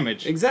 50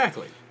 damage.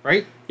 Exactly.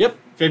 Right? Yep.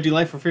 50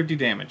 life for 50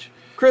 damage.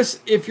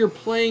 Chris, if you're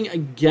playing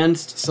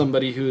against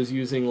somebody who is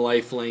using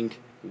Lifelink,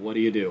 what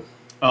do you do?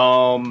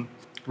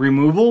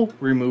 Removal.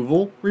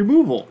 Removal.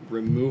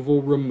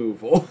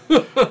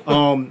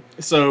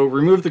 So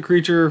remove the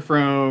creature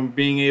from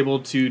being able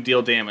to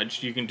deal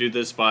damage. You can do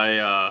this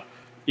by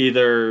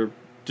either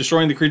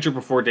destroying the creature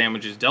before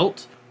damage is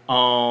dealt.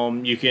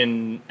 You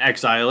can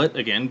exile it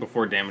again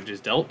before damage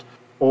is dealt.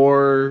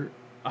 Or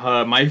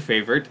my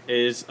favorite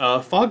is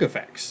fog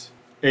effects.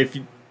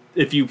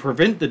 If you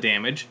prevent the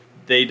damage,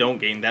 they don't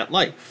gain that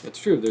life. That's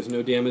true. There's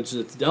no damage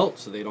that's dealt,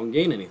 so they don't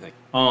gain anything.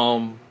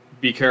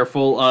 Be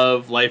careful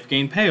of life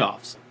gain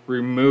payoffs.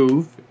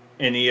 Remove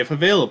any if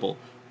available,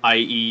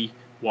 i.e.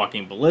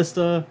 Walking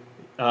Ballista,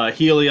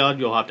 Heliod,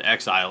 you'll have to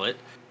exile it,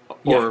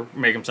 or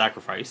make them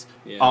sacrifice.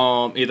 Yeah.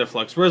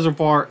 Aetherflux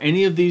Reservoir,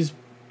 any of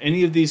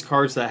these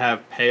cards that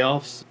have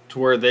payoffs to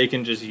where they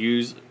can just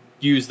use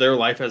their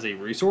life as a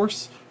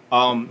resource,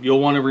 you'll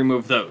want to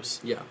remove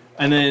those. Yeah.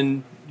 And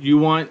then you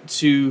want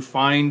to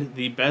find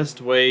the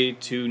best way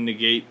to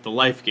negate the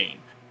life gain.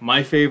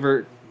 My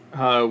favorite,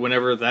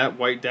 whenever that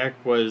white deck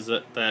was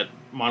that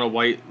mono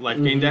white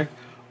life gain deck,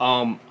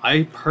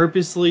 I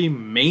purposely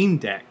main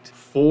decked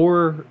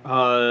 4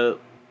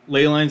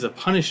 Leylines of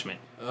Punishment.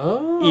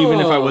 Oh.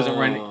 Even if I wasn't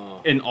running,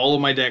 in all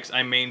of my decks,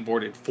 I main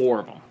boarded 4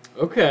 of them.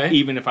 Okay.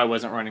 Even if I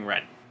wasn't running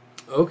red.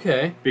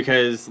 Okay.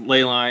 Because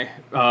Leyline,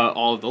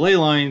 all of the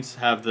Leylines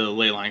have the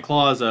Leyline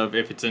clause of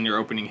if it's in your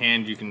opening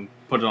hand, you can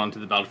put it onto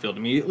the battlefield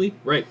immediately.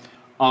 Right.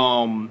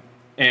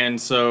 And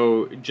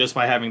so just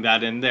by having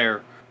that in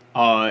there,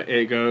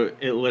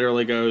 it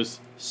literally goes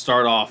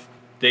start off.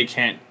 They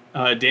can't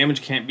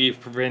damage can't be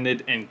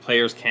prevented, and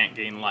players can't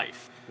gain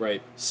life.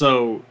 Right.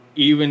 So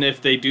even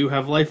if they do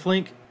have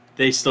lifelink,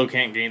 they still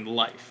can't gain the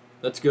life.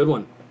 That's a good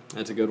one.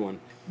 That's a good one.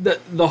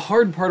 The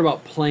hard part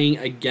about playing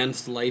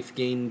against life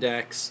gain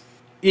decks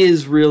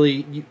is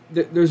really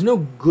there's no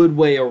good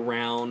way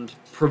around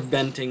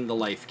preventing the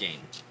life gain.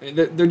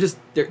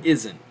 There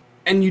isn't.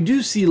 And you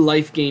do see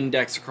life gain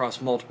decks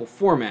across multiple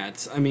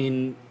formats. I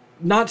mean,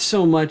 not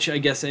so much, I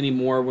guess,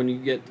 anymore when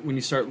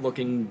you start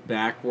looking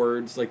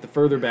backwards. Like, the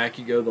further back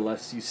you go, the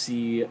less you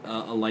see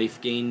a life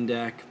gain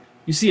deck.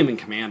 You see them in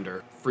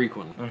Commander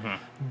frequently.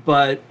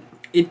 But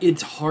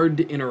it's hard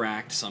to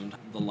interact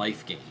the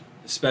life gain,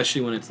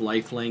 especially when it's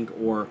lifelink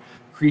or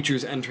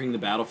creatures entering the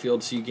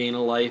battlefield so you gain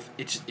a life.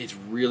 It's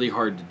really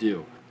hard to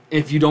do.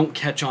 If you don't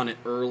catch on it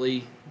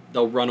early,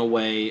 they'll run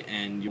away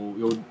and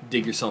you'll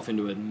dig yourself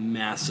into it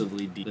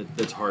massively deep.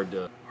 That's hard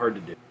to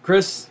do.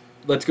 Chris,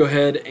 let's go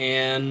ahead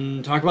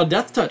and talk about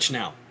Death Touch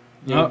now.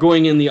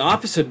 Going in the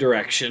opposite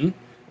direction,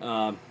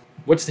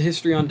 what's the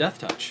history on Death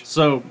Touch?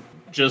 So,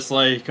 just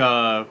like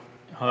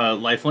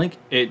lifelink,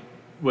 it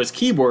was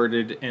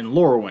keyboarded in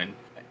Lorwyn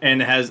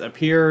and has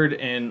appeared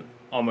in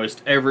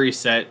almost every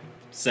set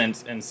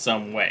since in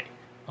some way.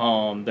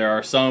 There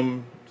are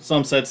some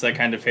sets that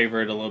kind of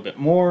favor it a little bit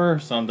more,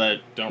 some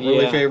that don't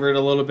really favor it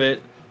a little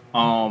bit.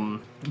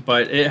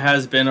 But it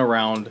has been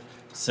around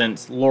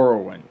since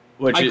Lorwyn.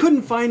 I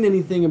couldn't find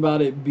anything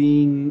about it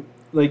being,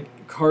 like,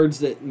 cards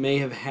that may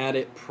have had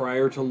it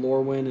prior to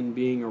Lorwyn and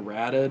being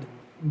errated.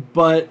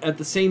 But at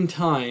the same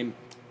time,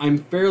 I'm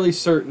fairly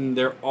certain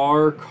there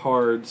are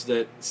cards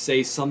that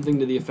say something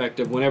to the effect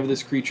of whenever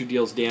this creature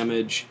deals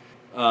damage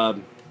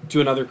to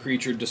another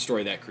creature,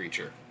 destroy that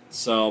creature.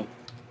 So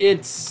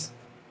it's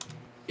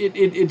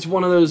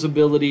one of those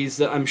abilities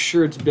that I'm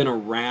sure it's been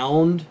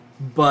around,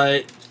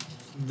 but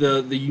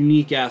the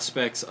unique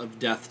aspects of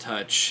Death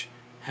Touch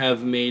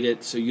have made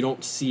it so you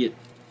don't see it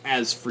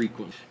as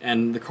frequent,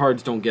 and the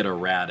cards don't get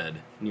errated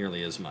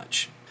nearly as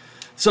much.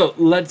 So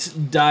let's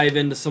dive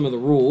into some of the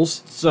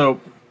rules.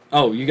 So,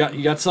 oh, you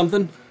got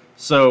something?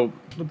 So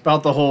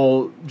about the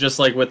whole, just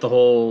like with the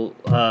whole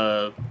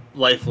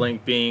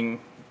lifelink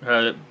being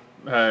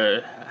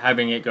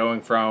having it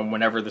going from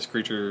whenever this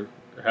creature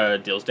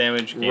deals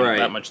damage, gain Right.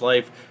 that much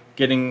life,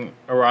 getting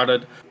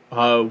eroded.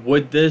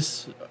 Would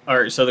this?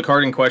 Alright, so the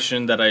card in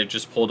question that I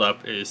just pulled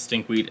up is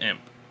Stinkweed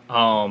Imp.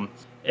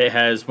 It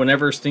has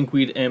whenever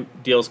Stinkweed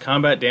Imp deals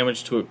combat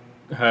damage to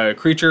a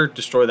creature,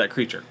 destroy that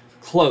creature.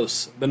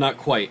 Close, but not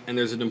quite, and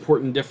there's an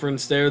important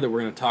difference there that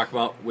we're going to talk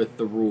about with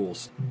the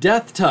rules.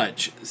 Death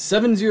Touch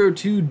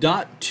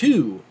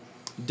 702.2.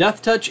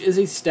 Death Touch is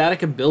a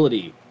static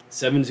ability.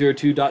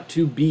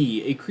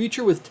 702.2b, a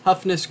creature with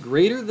toughness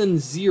greater than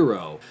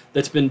 0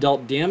 that's been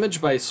dealt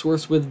damage by a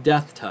source with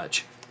Death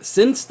Touch.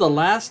 Since the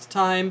last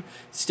time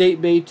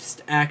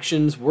state-based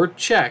actions were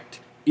checked,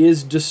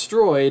 is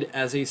destroyed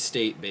as a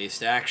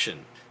state-based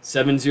action.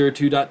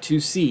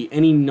 702.2c,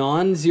 any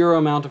non-zero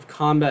amount of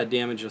combat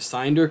damage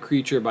assigned to a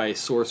creature by a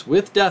source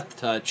with Death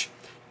Touch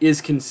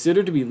is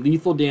considered to be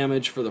lethal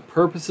damage for the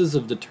purposes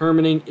of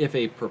determining if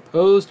a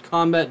proposed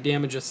combat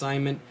damage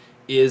assignment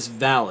is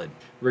valid,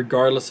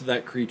 regardless of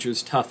that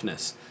creature's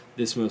toughness.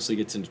 This mostly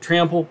gets into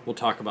trample. We'll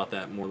talk about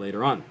that more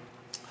later on.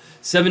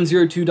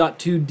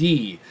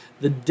 702.2d,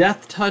 the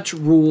Death Touch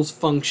rules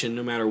function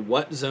no matter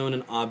what zone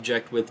an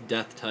object with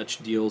Death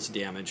Touch deals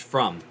damage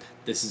from.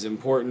 This is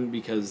important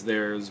because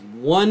there's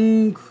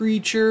one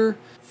creature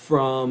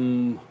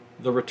from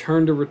the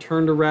Return to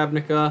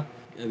Ravnica,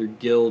 either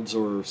guilds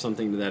or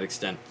something to that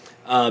extent,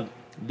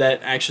 that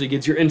actually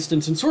gives your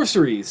instants and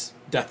sorceries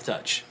Death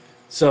Touch.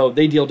 So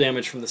they deal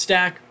damage from the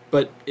stack,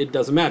 but it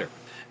doesn't matter.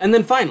 And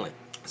then finally,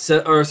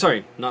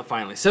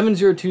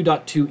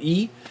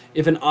 702.2e,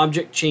 if an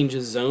object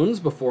changes zones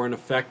before an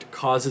effect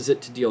causes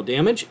it to deal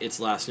damage, its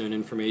last known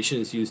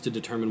information is used to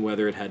determine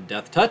whether it had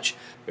Death Touch.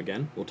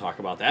 Again, we'll talk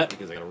about that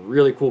because I got a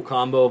really cool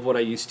combo of what I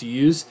used to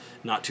use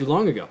not too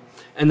long ago.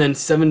 And then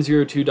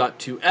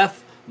 702.2f,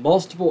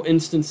 multiple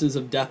instances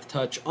of Death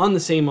Touch on the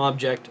same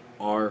object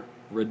are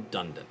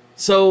redundant.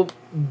 So,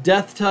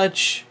 Death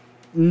Touch,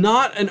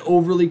 not an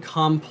overly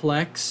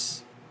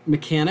complex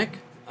mechanic,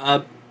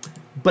 but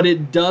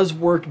it does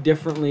work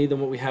differently than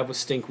what we have with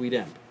Stinkweed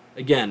Imp.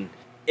 Again,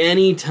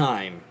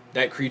 anytime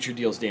that creature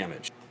deals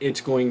damage,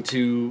 it's going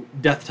to...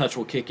 Death Touch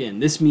will kick in.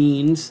 This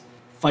means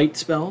fight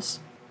spells,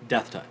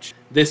 Death Touch.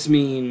 This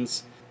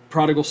means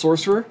Prodigal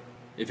Sorcerer.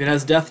 If it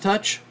has Death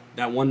Touch,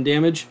 that one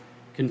damage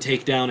can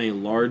take down a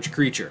large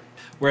creature.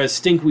 Whereas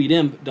Stinkweed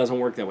Imp doesn't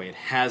work that way. It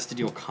has to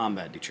deal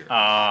combat damage.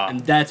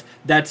 And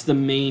that's the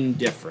main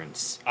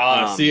difference.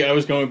 See, I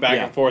was going back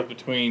yeah. and forth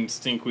between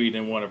Stinkweed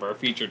and one of our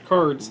featured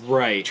cards.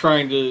 Right.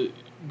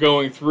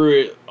 Going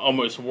through it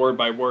almost word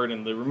by word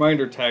in the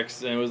reminder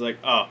text, and it was like,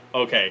 oh,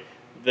 okay,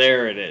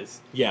 there it is.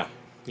 Yeah.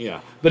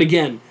 But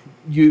again,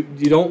 you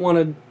don't want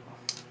to...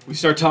 We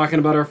start talking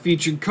about our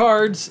featured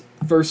cards.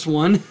 First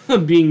one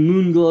being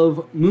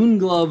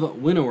Moonglove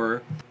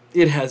Winnower.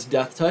 It has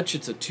Death Touch.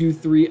 It's a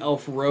 2/3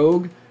 elf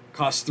rogue.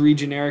 Costs 3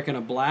 generic and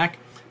a black.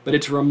 But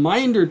its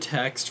reminder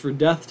text for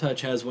Death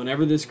Touch has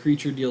whenever this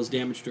creature deals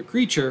damage to a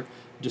creature,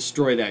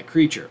 destroy that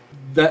creature.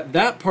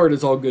 That part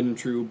is all good and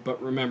true,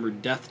 but remember,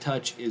 Death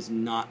Touch is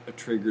not a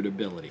triggered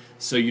ability.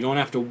 So you don't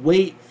have to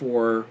wait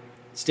for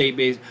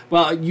state-based...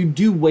 Well, you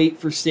do wait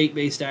for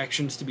state-based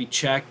actions to be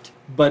checked,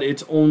 but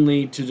it's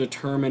only to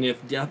determine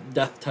if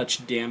Death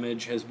Touch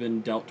damage has been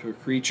dealt to a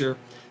creature.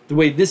 The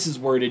way this is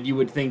worded, you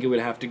would think it would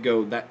have to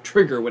go... That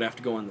trigger would have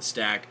to go on the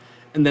stack,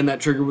 and then that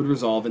trigger would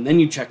resolve, and then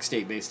you check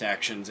state-based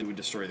actions and would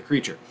destroy the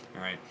creature.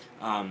 All right.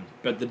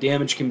 But the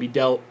damage can be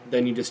dealt,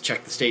 then you just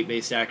check the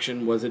state-based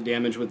action. Was it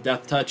damage with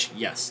Death Touch?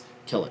 Yes.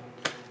 Kill it.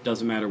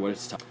 Doesn't matter what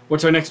it's...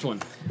 What's our next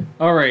one?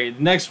 Alright,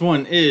 next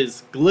one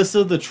is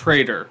Glissa the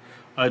Traitor.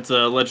 It's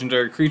a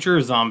legendary creature,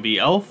 zombie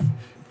elf.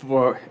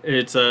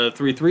 It's a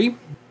 3/3.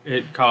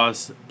 It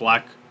costs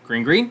black,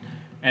 green,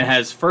 and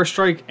has First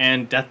Strike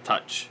and Death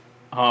Touch.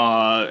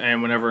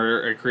 And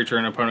whenever a creature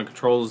an opponent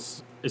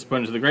controls is put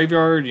into the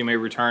graveyard, you may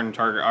return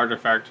target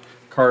artifact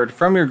card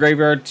from your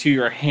graveyard to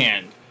your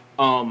hand.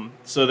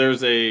 So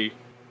there's a...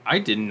 I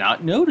did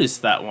not notice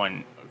that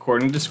one.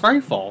 According to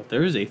Scryfall,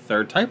 there is a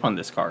third type on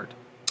this card.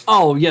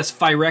 Oh, yes,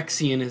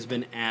 Phyrexian has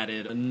been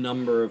added. A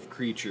number of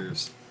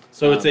creatures.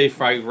 So it's a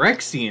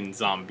Phyrexian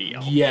zombie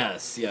elf.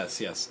 Yes.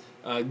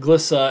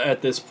 Glissa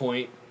at this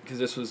point, because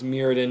this was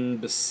Mirrodin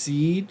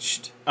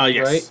Besieged,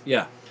 yes. right?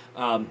 Yeah.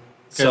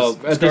 So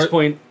at this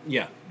point,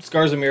 yeah.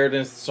 Scars of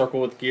Mirrodin,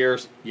 Circle with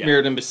Gears. Yeah.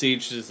 Mirrodin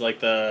Besieged is like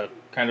the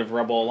kind of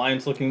Rebel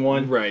Alliance looking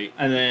one. Right.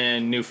 And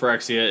then New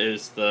Phyrexia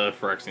is the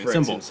Phyrexian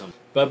symbol.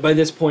 But by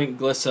this point,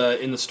 Glissa,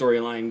 in the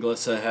storyline,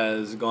 Glissa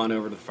has gone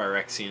over to the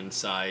Phyrexian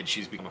side.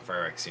 She's become a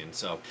Phyrexian,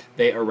 so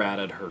they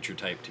errated her true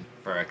type to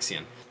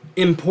Phyrexian.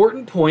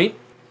 Important point,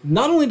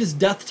 not only does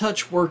Death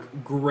Touch work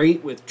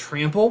great with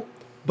Trample,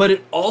 but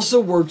it also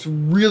works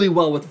really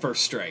well with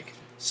First Strike.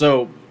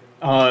 So,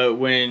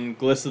 when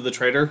Glissa the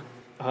Traitor,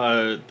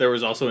 there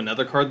was also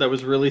another card that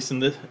was released in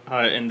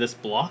this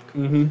block,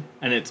 Mm-hmm.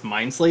 and it's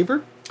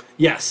Mindslaver.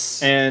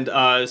 Yes. And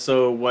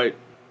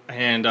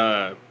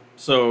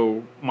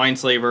so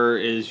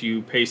Mindslaver is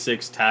you pay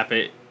 6, tap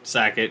it,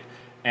 sack it,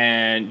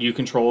 and you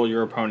control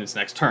your opponent's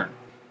next turn.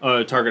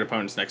 Target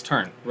opponent's next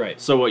turn. Right.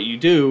 So what you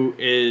do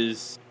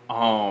is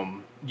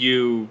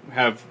you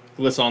have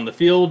Glissa on the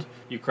field,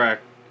 you crack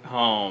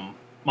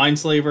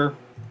Mindslaver,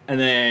 and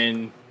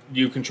then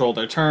you control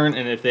their turn,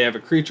 and if they have a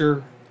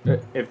creature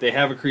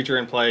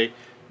in play,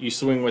 you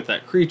swing with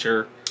that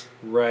creature.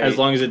 Right. As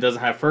long as it doesn't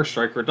have First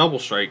Strike or Double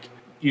Strike,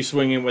 you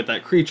swing in with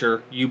that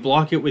creature, you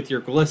block it with your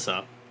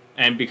Glissa,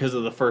 and because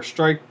of the First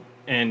Strike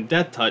and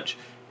Death Touch,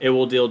 it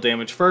will deal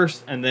damage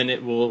first, and then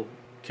it will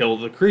kill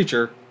the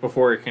creature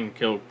before it can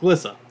kill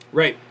Glissa.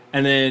 Right.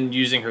 And then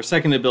using her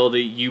second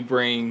ability, you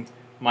bring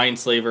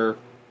Mindslaver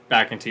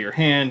back into your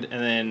hand,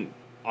 and then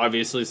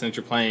obviously since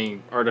you're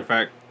playing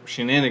artifact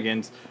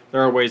shenanigans,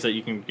 there are ways that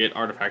you can get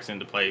artifacts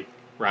into play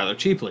rather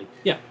cheaply.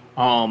 Yeah.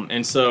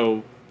 And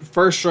so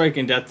First Strike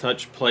and Death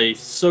Touch play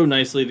so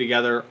nicely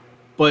together,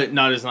 but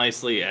not as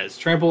nicely as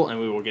Trample, and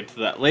we will get to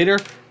that later.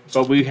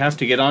 But we have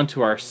to get on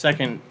to our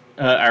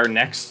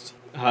next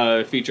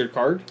featured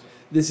card.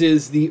 This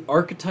is the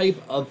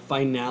Archetype of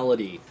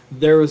Finality.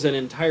 There was an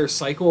entire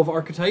cycle of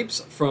archetypes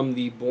from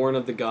the Born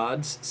of the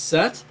Gods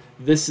set.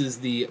 This is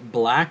the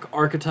black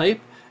archetype,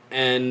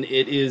 and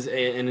it is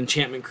an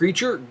enchantment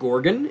creature,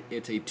 Gorgon.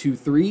 It's a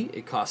 2/3.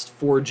 It costs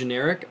 4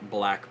 generic,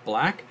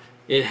 black.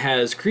 It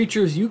has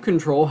creatures you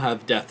control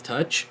have Death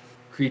Touch.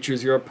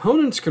 Creatures your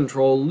opponents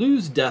control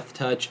lose Death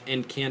Touch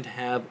and can't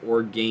have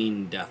or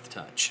gain Death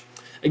Touch.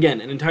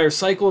 Again, an entire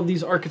cycle of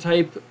these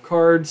archetype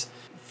cards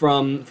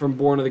from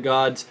Born of the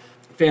Gods.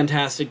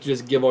 Fantastic to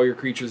just give all your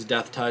creatures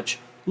Death Touch.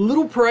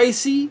 Little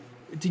pricey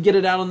to get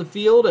it out on the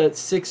field at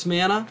 6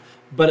 mana,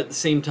 but at the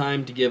same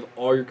time to give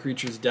all your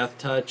creatures Death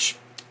Touch,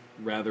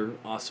 rather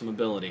awesome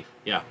ability.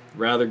 Yeah,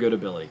 rather good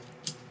ability.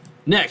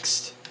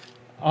 Next.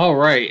 All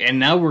right, and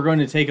now we're going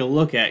to take a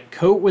look at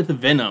Coat with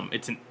Venom.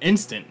 It's an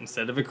instant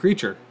instead of a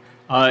creature,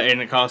 and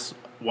it costs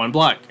 1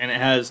 black, and it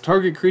has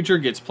target creature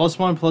gets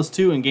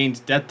 +1/+2 and gains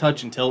Death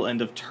Touch until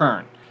end of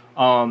turn.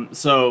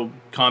 So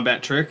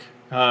combat trick.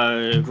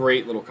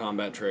 Great little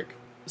combat trick.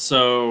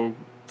 So,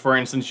 for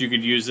instance, you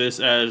could use this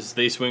as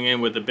they swing in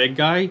with the big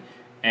guy,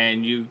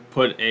 and you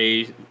put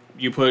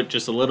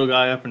just a little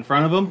guy up in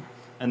front of them,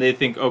 and they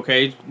think,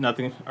 okay,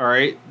 nothing's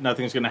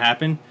going to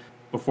happen.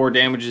 Before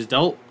damage is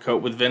dealt,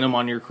 Coat with Venom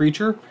on your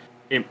creature.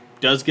 It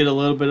does get a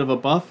little bit of a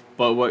buff,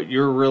 but what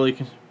you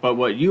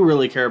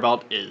really care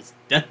about is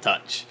Death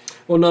Touch.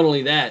 Well, not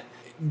only that,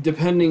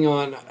 depending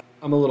on,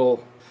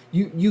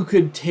 you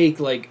could take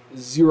like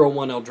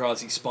 0/1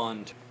 Eldrazi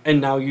Spawned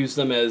and now use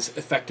them as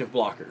effective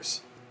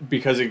blockers.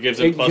 Because it gives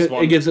it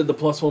 +1. It gives it the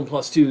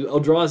 +1/+2.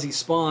 Eldrazi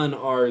Spawn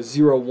are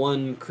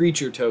 0/1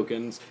 creature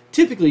tokens.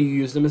 Typically, you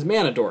use them as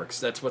mana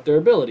dorks. That's what their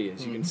ability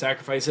is. You can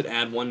sacrifice it,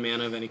 add 1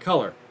 mana of any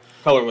color.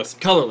 Colorless.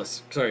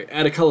 Sorry,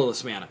 add a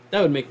colorless mana. That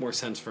would make more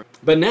sense for me.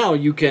 But now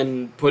you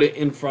can put it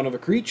in front of a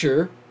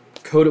creature,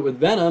 coat it with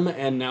Venom,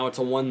 and now it's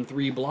a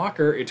 1/3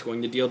 blocker. It's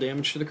going to deal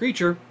damage to the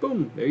creature.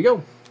 Boom, there you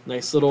go.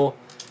 Nice little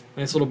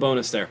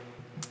bonus there.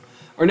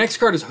 Our next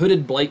card is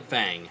Hooded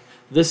Blightfang.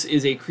 This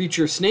is a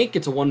creature snake.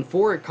 It's a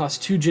 1/4. It costs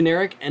 2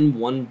 generic and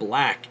 1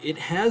 black. It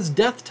has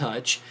Death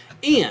Touch,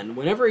 and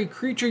whenever a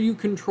creature you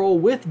control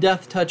with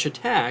Death Touch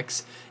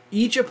attacks,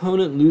 each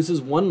opponent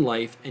loses 1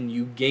 life and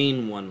you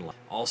gain 1 life.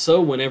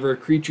 Also, whenever a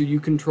creature you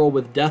control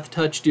with Death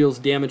Touch deals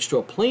damage to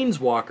a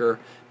Planeswalker,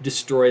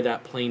 destroy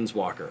that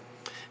Planeswalker.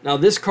 Now,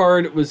 this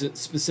card was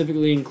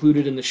specifically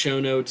included in the show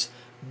notes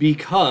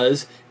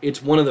because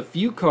it's one of the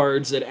few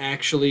cards that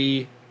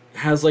actually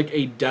has like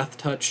a Death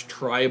Touch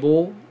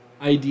tribal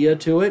idea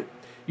to it.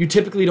 You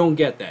typically don't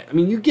get that. I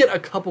mean, you get a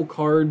couple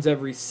cards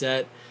every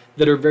set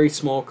that are very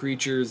small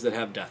creatures that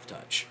have Death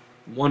Touch.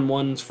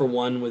 1/1s for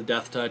 1 with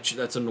Death Touch,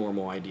 that's a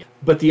normal idea.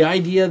 But the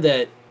idea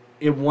that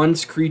it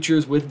wants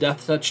creatures with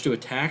Death Touch to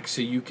attack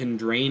so you can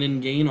drain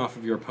and gain off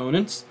of your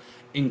opponents,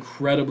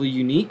 incredibly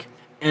unique.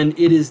 And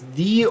it is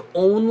the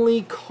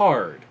only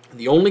card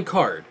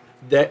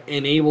that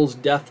enables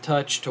Death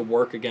Touch to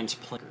work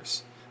against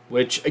players.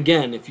 Which,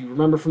 again, if you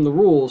remember from the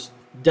rules,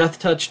 Death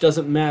Touch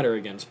doesn't matter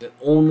against it. It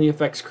only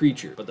affects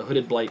creatures. But the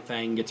Hooded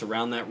Blightfang gets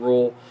around that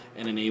rule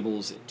and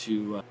enables it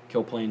to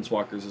kill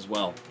Planeswalkers as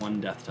well. 1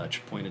 Death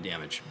Touch, point of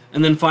damage.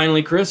 And then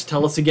finally, Chris,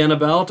 tell us again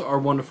about our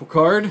wonderful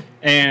card.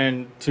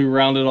 And to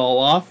round it all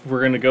off, we're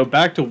going to go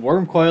back to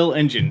Wormcoil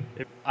Engine.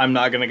 I'm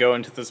not going to go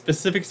into the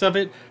specifics of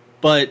it,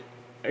 but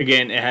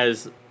again, it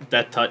has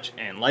Death Touch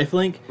and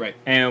Lifelink. Right.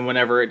 And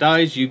whenever it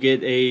dies, you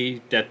get a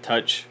Death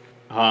Touch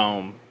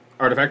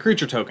artifact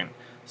creature token.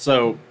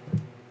 So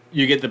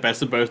you get the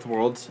best of both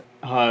worlds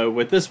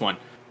with this one.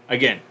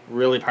 Again,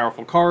 really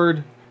powerful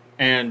card,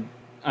 and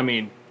I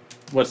mean,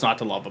 what's not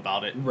to love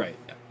about it? Right.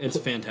 It's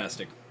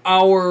fantastic.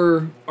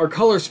 Our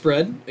color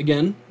spread,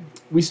 again,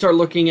 we start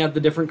looking at the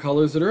different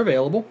colors that are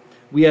available.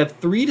 We have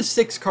 3 to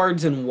 6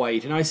 cards in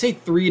white, and I say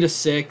 3 to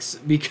 6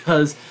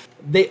 because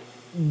the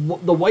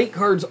white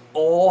cards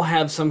all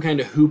have some kind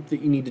of hoop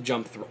that you need to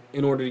jump through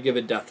in order to give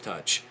it Death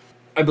Touch.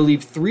 I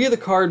believe 3 of the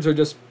cards are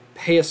just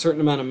pay a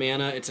certain amount of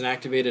mana. It's an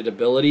activated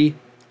ability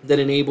that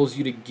enables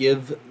you to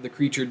give the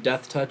creature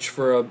Death Touch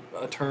for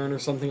a turn or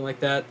something like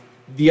that.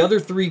 The other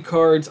 3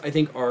 cards, I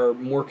think, are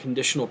more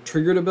conditional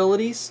triggered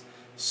abilities,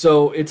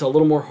 so it's a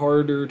little more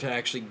harder to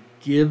actually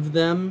give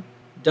them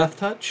Death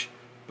Touch.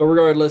 But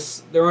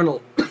regardless, there aren't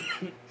a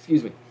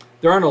excuse me.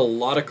 There aren't a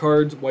lot of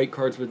cards, white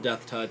cards with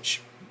Death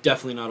Touch.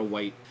 Definitely not a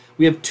white.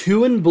 We have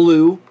 2 in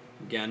blue.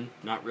 Again,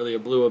 not really a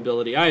blue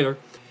ability either.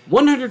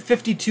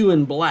 152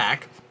 in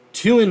black,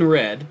 2 in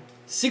red,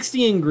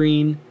 60 in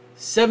green,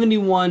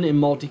 71 in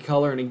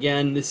multicolor, and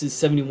again, this is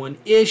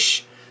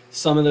 71-ish.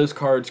 Some of those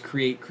cards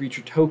create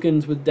creature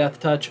tokens with Death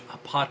Touch.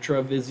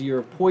 Apatra, Vizier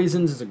of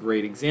Poisons is a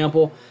great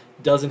example.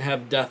 Doesn't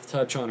have Death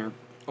Touch on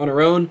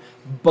her own,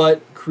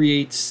 but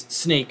creates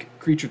snake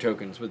creature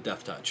tokens with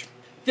Death Touch.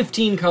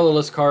 15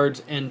 colorless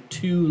cards and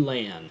 2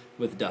 land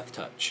with Death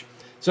Touch.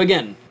 So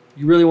again,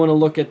 you really want to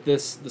look at the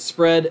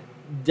spread.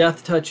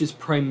 Death Touch is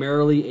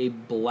primarily a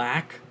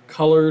black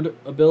colored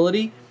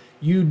ability.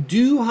 You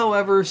do,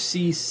 however,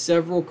 see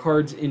several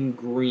cards in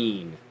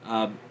green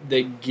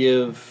that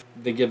give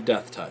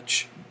Death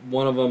Touch.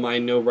 One of them I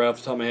know right off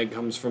the top of my head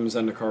comes from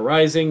Zendikar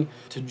Rising,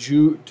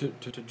 Tajuru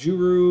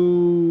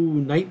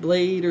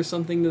Nightblade or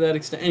something to that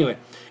extent. Anyway,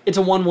 it's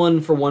a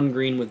 1/1 for 1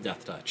 green with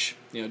Death Touch.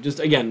 You know,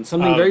 just again,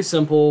 something very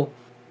simple,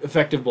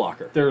 effective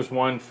blocker. There's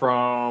one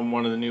from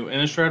one of the new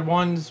Innistrad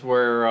ones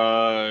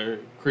where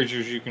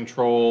creatures you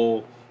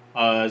control,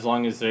 as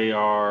long as they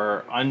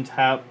are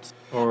untapped,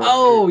 or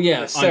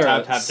Sarah.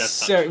 Untapped have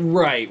Death Touch.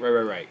 Right.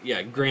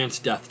 Yeah, grants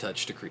Death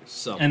Touch to creatures.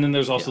 So. And then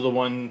there's also the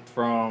one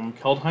from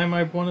Keldheim,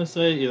 I want to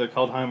say. Either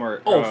Keldheim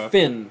or...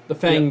 Finn, the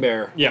Fang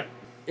Bear. Yeah.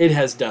 It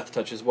has Death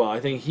Touch as well. I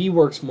think he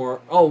works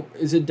more... Oh,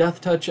 is it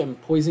Death Touch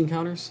and poison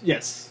counters?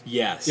 Yes.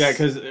 Yes. Yeah,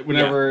 because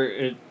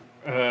whenever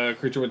a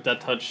creature with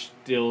Death Touch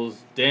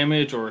deals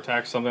damage or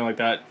attacks something like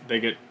that, they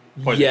get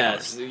poison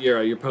counters. You're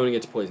right. Your opponent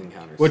gets poison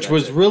counters. Which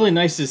was really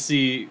nice to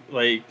see,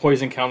 like,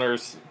 poison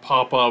counters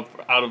pop up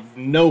out of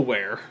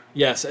nowhere.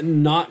 Yes,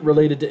 and not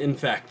related to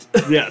Infect.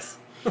 Yes.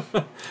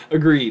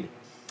 Agreed.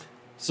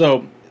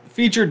 So,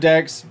 featured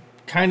decks,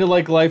 kind of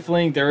like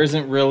Lifelink, there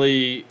isn't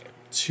really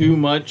too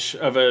much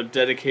of a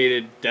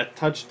dedicated Death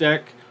Touch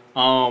deck.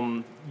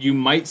 You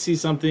might see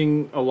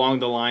something along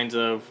the lines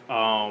of,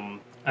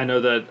 I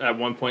know that at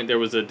one point there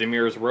was a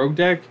Demir's Rogue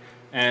deck,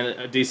 and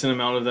a decent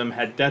amount of them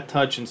had Death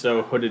Touch, and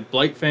so Hooded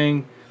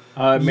Blightfang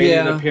made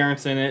an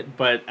appearance in it.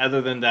 But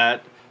other than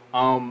that,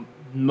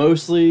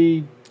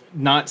 mostly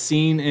not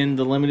seen in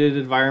the limited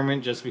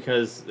environment just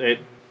because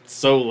it's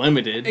so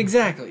limited.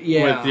 Exactly,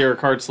 yeah. With your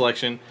card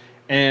selection.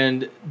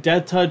 And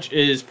Death Touch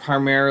is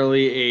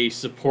primarily a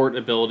support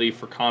ability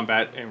for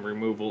combat and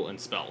removal and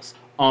spells.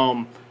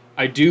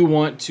 I do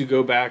want to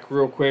go back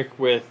real quick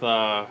with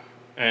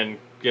and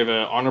give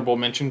an honorable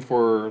mention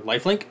for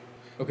Lifelink.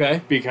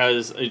 Okay.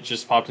 Because it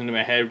just popped into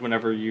my head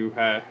whenever you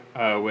had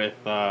with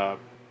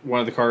one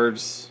of the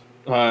cards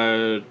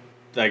that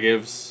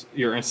gives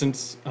your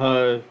instance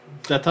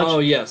Death Touch. Oh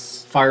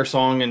yes. Fire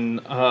Song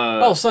and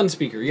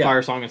Sunspeaker. Yeah.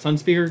 Fire Song and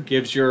Sunspeaker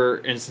gives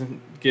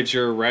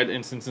your red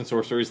instants and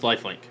sorceries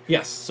lifelink.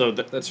 Yes. So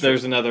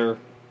there's another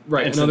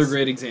instance. Another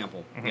great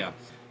example. Mm-hmm. Yeah.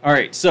 All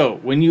right. So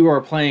when you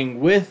are playing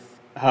with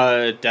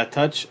Death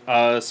Touch,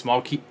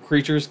 small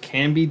creatures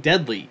can be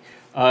deadly.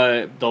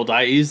 They'll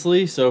die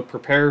easily, so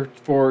prepare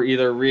for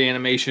either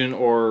reanimation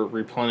or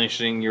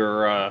replenishing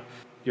your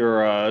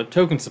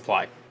token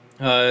supply.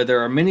 There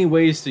are many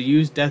ways to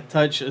use Death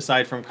Touch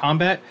aside from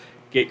combat.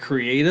 Get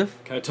creative.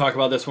 Can I talk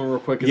about this one real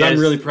quick? Because Yes. I'm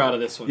really proud of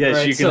this one. Yes,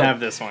 Right, you can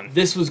have this one.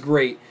 This was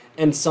great,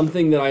 and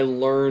something that I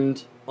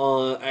learned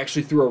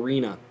actually through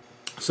Arena.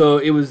 So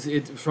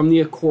it's from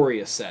the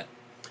Ikoria set.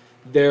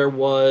 There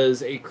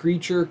was a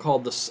creature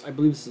called I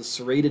believe it's the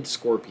Serrated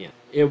Scorpion.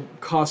 It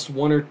cost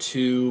 1 or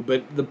 2,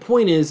 but the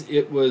point is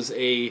it was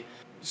a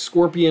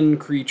scorpion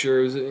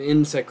creature, it was an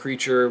insect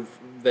creature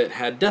that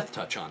had Death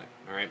Touch on it.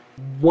 All right.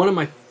 One of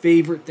my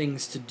favorite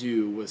things to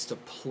do was to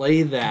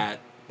play that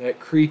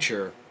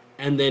creature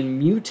and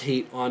then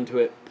mutate onto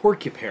it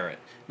Porcuparrot.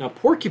 Now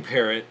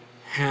Porcuparrot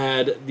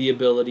had the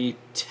ability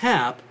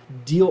tap,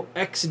 deal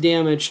X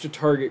damage to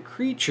target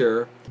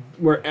creature,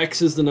 where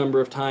X is the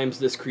number of times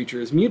this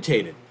creature is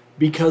mutated.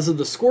 Because of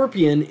the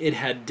Scorpion, it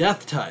had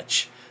Death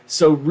Touch.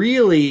 So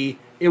really,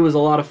 it was a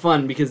lot of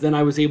fun because then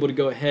I was able to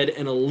go ahead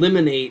and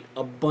eliminate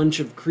a bunch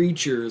of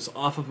creatures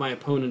off of my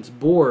opponent's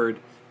board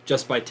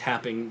just by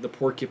tapping the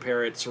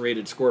Porcuparrot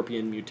Serrated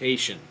Scorpion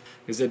mutation.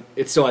 Because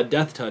it still had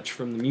Death Touch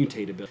from the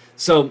mutate ability.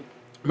 So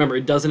remember,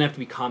 it doesn't have to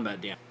be combat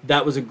damage.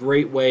 That was a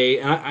great way.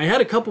 And I had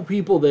a couple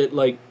people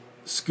that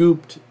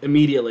scooped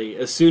immediately.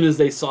 As soon as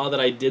they saw that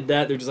I did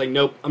that, they're just like,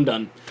 nope, I'm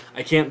done.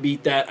 I can't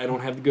beat that. I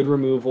don't have the good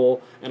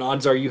removal, and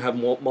odds are you have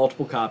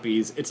multiple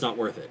copies. It's not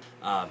worth it.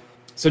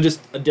 So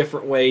just a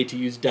different way to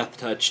use Death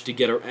Touch to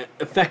get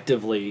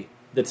effectively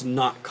that's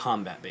not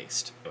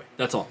combat-based.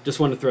 That's all. Just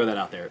wanted to throw that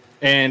out there.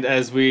 And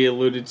as we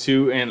alluded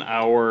to in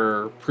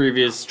our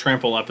previous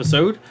Trample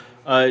episode,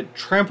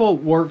 Trample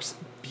works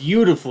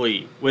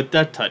beautifully with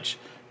Death Touch,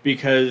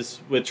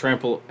 because with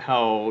Trample,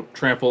 how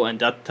Trample and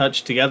Death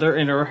Touch together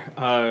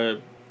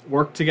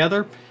work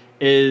together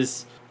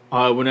is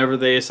whenever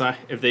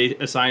if they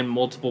assign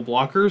multiple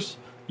blockers,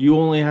 you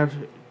only have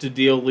to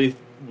deal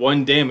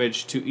 1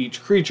 damage to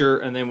each creature,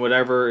 and then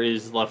whatever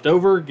is left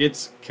over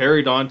gets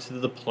carried on to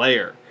the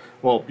player.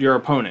 Well, your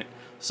opponent.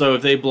 So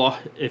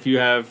if you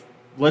have,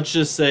 let's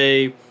just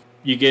say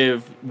you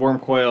give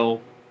Wormcoil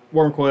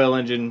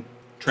Engine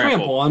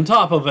Trample on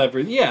top of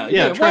everything.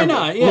 Yeah, why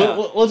not? Yeah.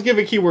 Let's give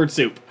it Keyword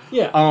Soup.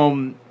 Yeah.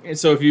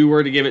 So if you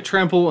were to give it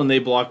Trample and they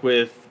block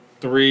with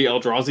 3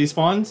 Eldrazi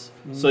spawns,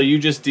 so you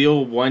just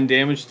deal 1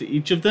 damage to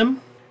each of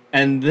them,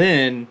 and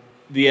then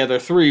the other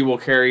 3 will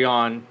carry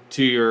on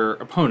to your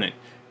opponent,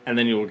 and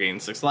then you will gain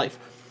 6 life.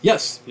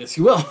 Yes,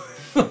 you will.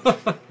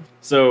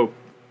 So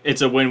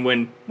it's a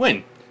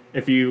win-win-win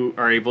if you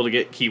are able to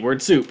get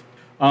Keyword Soup.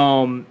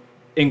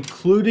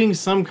 Including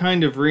some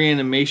kind of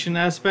reanimation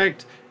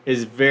aspect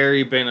is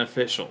very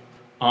beneficial.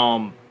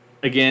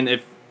 Again,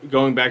 if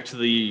going back to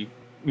the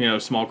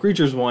small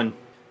creatures one,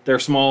 they're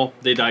small,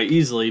 they die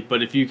easily,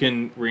 but if you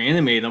can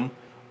reanimate them,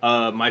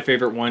 my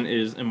favorite one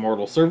is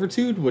Immortal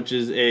Servitude, which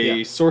is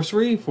a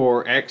sorcery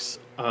for X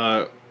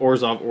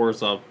Orzhov,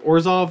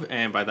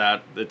 and by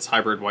that it's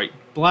hybrid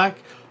white-black.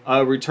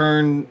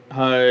 Return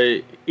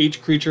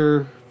each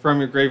creature from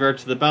your graveyard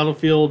to the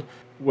battlefield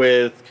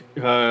with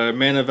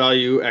mana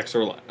value X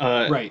or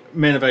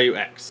mana value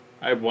X,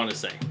 I want to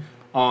say.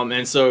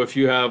 And so if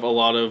you have a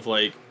lot of,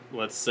 like,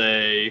 let's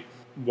say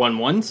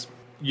 1/1s,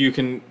 you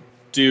can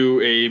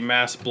do a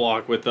mass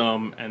block with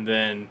them, and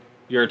then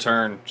your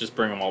turn, just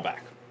bring them all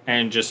back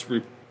and just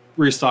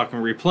restock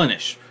and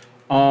replenish.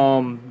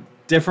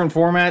 Different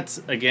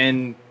formats,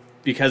 again,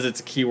 because it's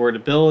a keyword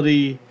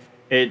ability,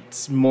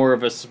 it's more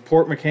of a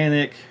support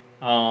mechanic.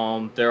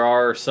 There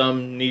are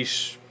some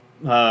niche,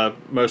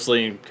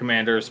 mostly in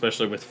Commander,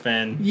 especially with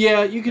Finn.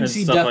 Yeah, you can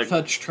see Death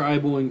Touch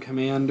Tribal in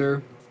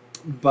Commander,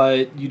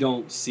 but you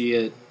don't see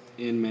it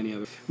in many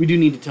other. We do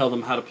need to tell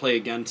them how to play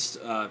against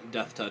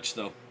Death Touch,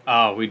 though.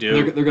 Oh, we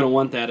do. They're going to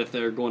want that if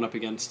they're going up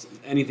against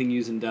anything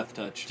using Death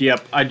Touch.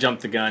 Yep, I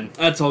jumped the gun.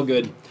 That's all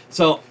good.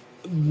 So,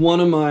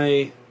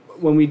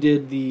 when we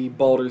did the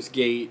Baldur's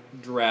Gate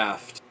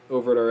draft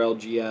over at our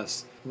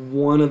LGS,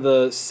 one of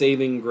the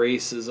saving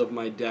graces of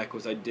my deck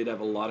was I did have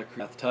a lot of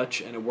Death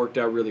Touch, and it worked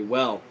out really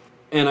well.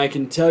 And I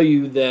can tell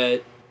you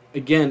that,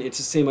 again, it's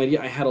the same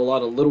idea. I had a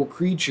lot of little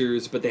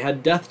creatures, but they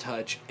had Death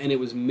Touch, and it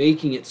was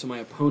making it so my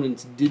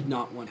opponents did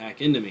not want to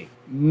hack into me.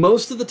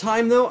 Most of the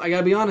time, though, I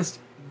gotta be honest,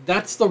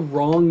 that's the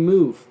wrong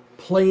move.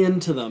 Play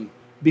into them.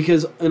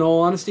 Because, in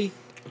all honesty,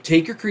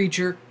 take your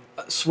creature,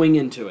 swing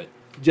into it.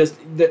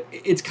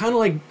 It's kind of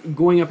like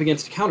going up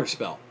against a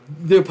counterspell.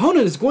 The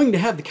opponent is going to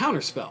have the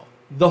counterspell.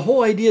 The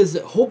whole idea is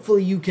that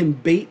hopefully you can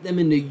bait them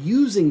into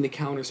using the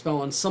counterspell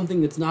on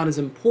something that's not as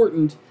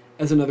important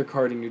as another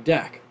card in your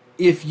deck.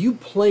 If you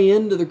play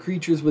into the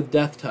creatures with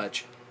Death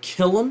Touch,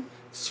 kill them,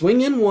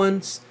 swing in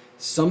once,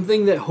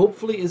 something that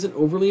hopefully isn't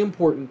overly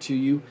important to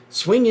you,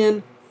 swing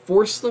in,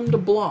 force them to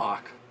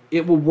block,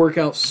 it will work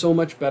out so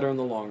much better in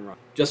the long run.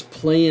 Just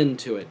play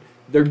into it.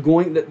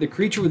 The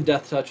creature with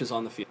Death Touch is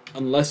on the field.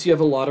 Unless you have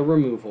a lot of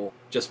removal,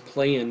 just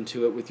play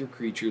into it with your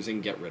creatures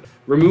and get rid of it.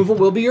 Removal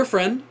will be your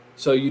friend,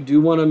 so you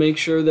do want to make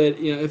sure that,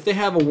 if they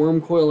have a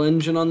Wormcoil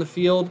Engine on the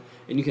field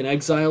and you can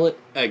exile it.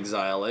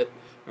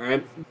 All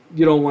right,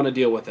 you don't want to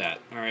deal with that.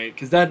 All right,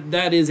 because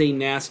that is a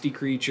nasty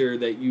creature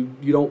that you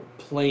don't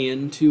play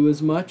into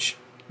as much,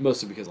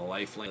 mostly because of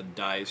lifelink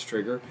dies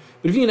trigger.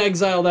 But if you can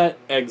exile that,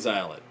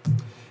 exile it.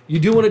 You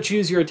do want to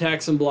choose your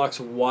attacks and blocks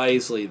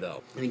wisely,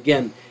 though. And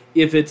again,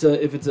 if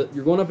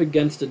you're going up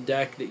against a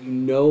deck that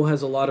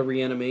has a lot of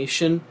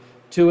reanimation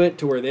to it,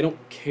 to where they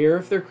don't care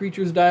if their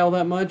creatures die all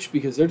that much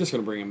because they're just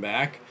going to bring them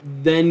back,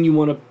 then you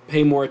want to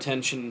pay more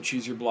attention and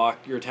choose your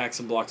attacks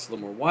and blocks a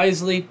little more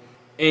wisely.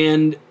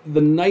 And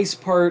the nice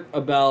part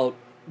about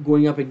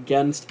going up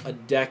against a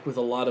deck with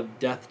a lot of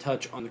Death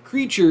Touch on the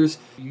creatures,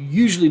 you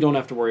usually don't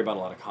have to worry about a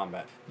lot of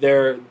combat.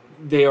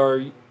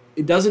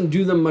 It doesn't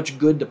do them much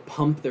good to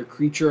pump their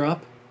creature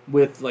up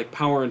with like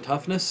power and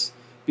toughness,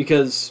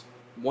 because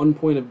 1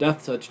 point of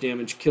Death Touch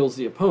damage kills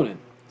the opponent.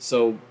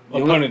 So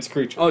opponent's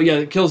creature. Oh yeah,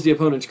 it kills the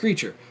opponent's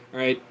creature. All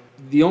right.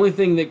 The only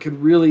thing that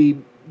could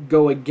really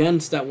go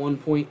against that 1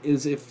 point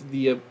is if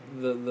the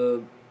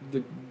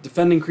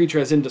defending creature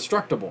has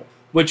indestructible,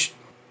 which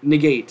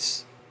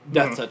negates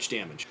Death Touch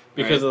damage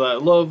because of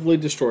that lovely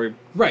destroy.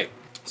 Right.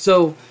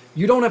 So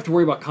you don't have to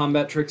worry about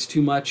combat tricks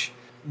too much.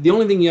 The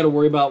only thing you got to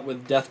worry about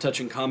with Death Touch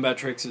and combat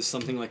tricks is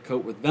something like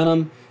Coat with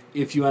Venom,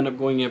 if you end up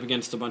going up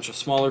against a bunch of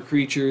smaller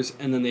creatures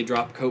and then they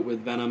drop Coat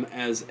with Venom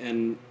as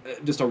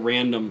just a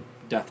random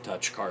death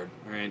touch card,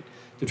 all right,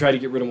 to try to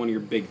get rid of one of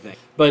your big things.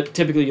 But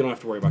typically you don't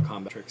have to worry about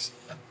combat tricks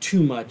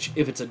too much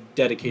if it's a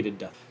dedicated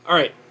death. All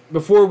right,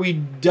 before we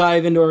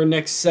dive into our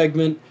next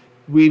segment,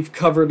 we've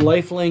covered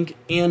Lifelink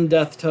and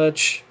Death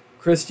Touch.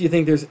 Chris, do you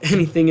think there's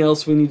anything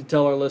else we need to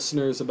tell our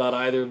listeners about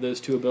either of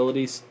those two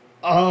abilities?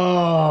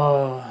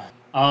 No.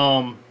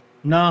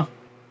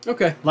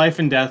 Okay. Life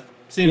and death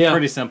seems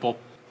pretty simple.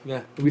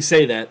 Yeah, we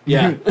say that.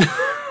 Yeah.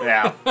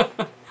 Yeah.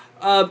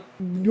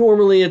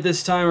 Normally at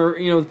this time, or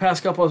the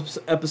past couple of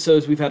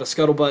episodes, we've had a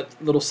scuttlebutt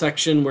little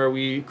section where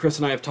Chris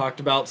and I have talked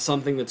about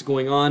something that's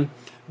going on.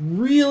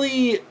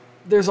 Really,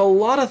 there's a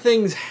lot of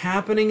things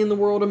happening in the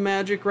world of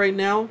Magic right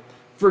now.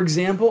 For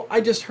example,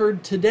 I just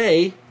heard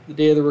today, the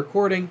day of the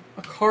recording,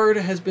 a card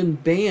has been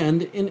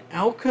banned in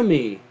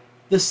Alchemy.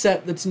 The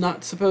set that's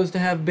not supposed to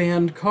have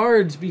banned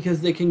cards because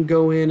they can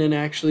go in and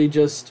actually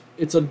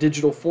it's a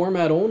digital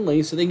format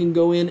only, so they can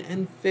go in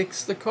and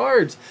fix the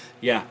cards.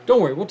 Yeah,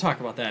 don't worry, we'll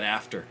talk about that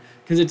after,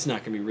 because it's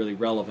not going to be really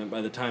relevant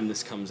by the time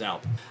this comes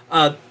out.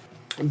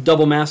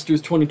 Double Masters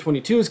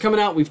 2022 is coming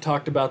out. We've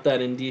talked about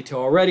that in detail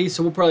already,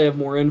 so we'll probably have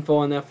more info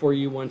on that for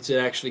you once it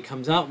actually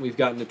comes out. We've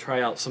gotten to try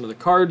out some of the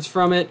cards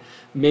from it.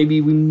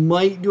 Maybe we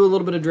might do a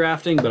little bit of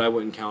drafting, but I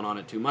wouldn't count on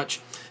it too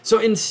much. So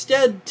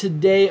instead,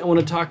 today I want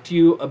to talk to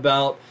you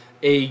about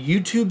a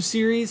YouTube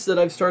series that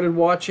I've started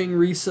watching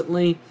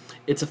recently.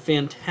 It's a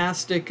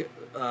fantastic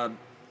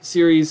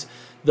series.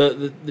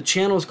 The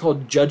channel is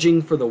called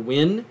Judging for the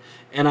Win,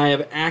 and I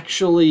have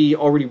actually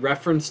already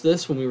referenced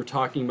this when we were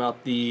talking about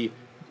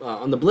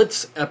on the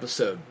Blitz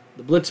episode,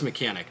 the Blitz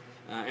mechanic,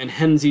 and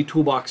Henzi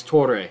Toolbox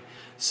Torre.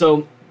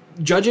 So,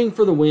 Judging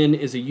for the Win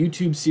is a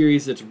YouTube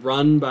series that's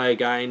run by a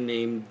guy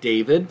named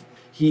David.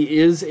 He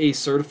is a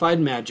certified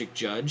Magic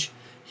judge.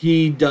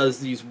 He does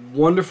these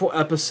wonderful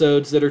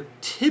episodes that are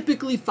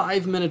typically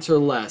 5 minutes or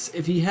less.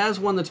 If he has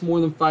one that's more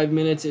than 5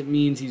 minutes, it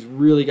means he's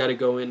really got to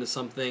go into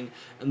something,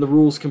 and the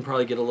rules can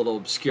probably get a little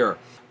obscure.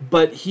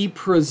 But he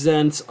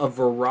presents a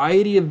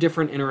variety of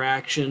different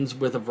interactions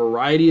with a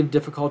variety of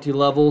difficulty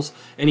levels,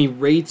 and he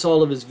rates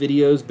all of his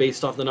videos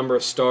based off the number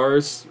of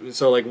stars.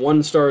 So like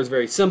 1 star is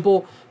very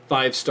simple,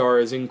 5 star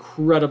is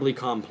incredibly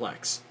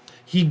complex.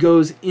 He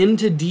goes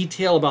into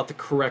detail about the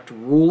correct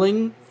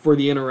ruling for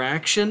the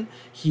interaction.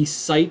 He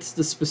cites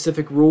the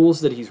specific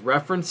rules that he's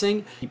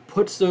referencing. He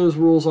puts those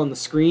rules on the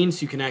screen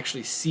so you can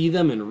actually see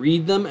them and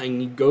read them, and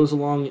he goes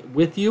along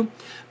with you.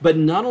 But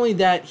not only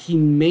that, he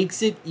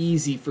makes it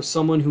easy for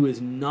someone who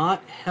is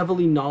not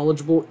heavily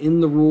knowledgeable in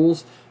the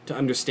rules to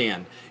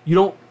understand. You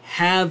don't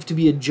have to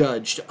be a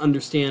judge to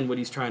understand what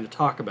he's trying to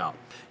talk about.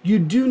 You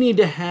do need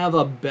to have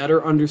a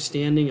better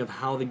understanding of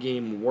how the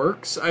game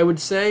works, I would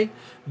say,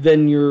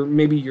 than your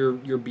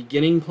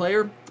beginning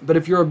player. But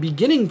if you're a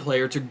beginning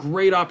player, it's a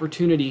great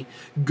opportunity.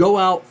 Go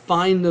out,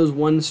 find those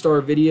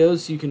 1-star videos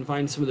so you can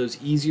find some of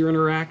those easier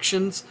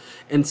interactions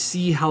and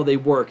see how they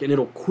work, and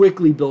it'll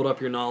quickly build up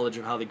your knowledge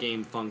of how the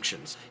game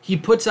functions. He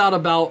puts out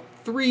about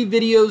 3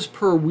 videos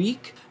per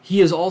week. He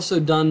has also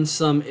done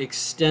some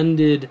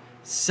extended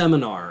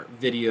seminar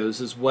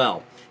videos as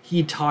well.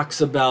 He talks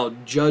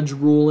about judge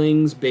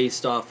rulings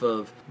based off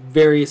of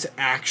various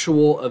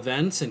actual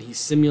events, and he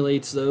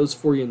simulates those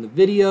for you in the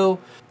video.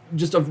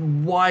 Just a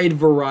wide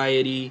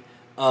variety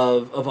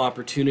of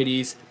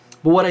opportunities.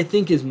 But what I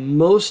think is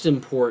most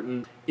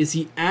important is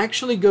he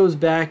actually goes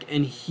back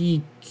and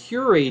he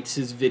curates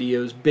his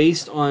videos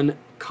based on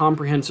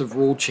comprehensive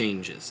rule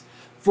changes.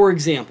 For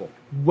example,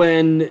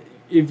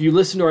 if you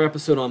listen to our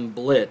episode on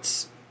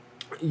Blitz,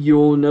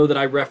 you'll know that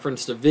I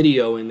referenced a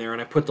video in there,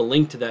 and I put the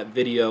link to that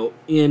video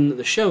in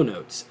the show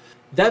notes.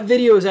 That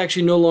video is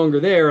actually no longer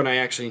there, and I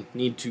actually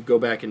need to go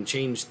back and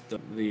change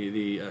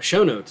the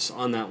show notes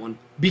on that one,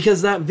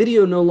 because that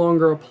video no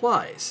longer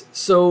applies.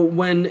 So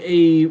when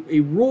a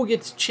rule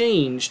gets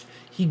changed,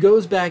 he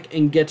goes back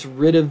and gets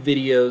rid of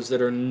videos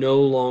that are no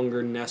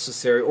longer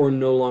necessary or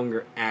no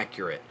longer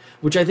accurate,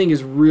 which I think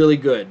is really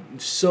good.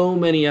 So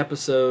many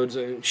episodes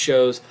and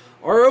shows,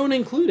 our own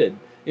included,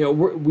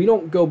 we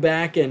don't go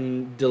back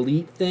and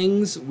delete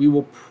things. We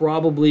will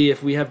probably,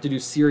 if we have to do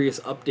serious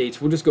updates,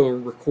 we'll just go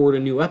and record a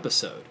new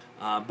episode.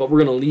 But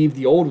we're going to leave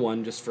the old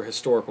one just for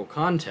historical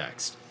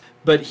context.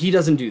 But he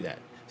doesn't do that.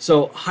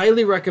 So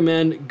highly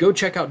recommend, go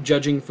check out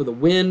Judging for the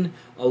Win.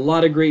 A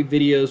lot of great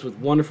videos with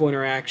wonderful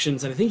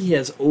interactions. And I think he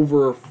has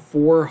over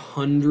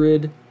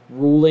 400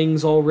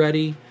 rulings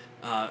already.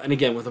 And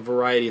again, with a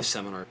variety of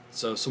seminars.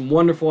 So some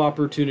wonderful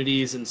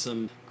opportunities and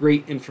some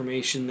great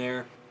information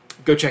there.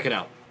 Go check it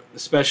out,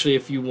 especially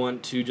if you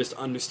want to just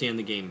understand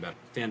the game better.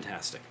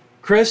 Fantastic.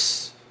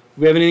 Chris,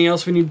 do we have anything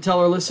else we need to tell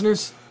our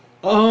listeners?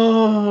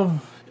 Well,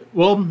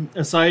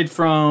 aside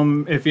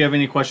from if you have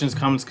any questions,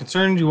 comments,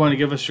 concerns, you want to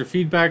give us your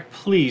feedback,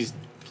 please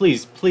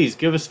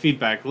give us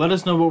feedback. Let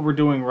us know what we're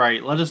doing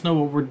right. Let us know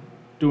what we're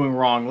doing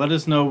wrong. Let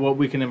us know what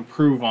we can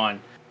improve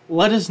on.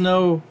 Let us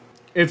know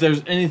if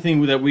there's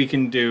anything that we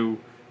can do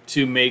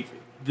to make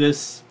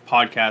this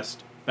podcast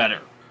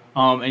better.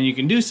 And you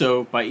can do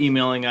so by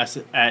emailing us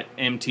at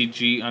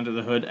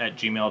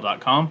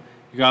mtgunderthehood@gmail.com.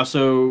 You can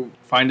also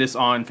find us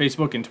on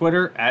Facebook and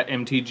Twitter at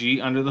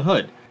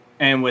mtgunderthehood.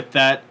 And with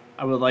that,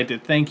 I would like to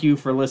thank you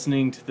for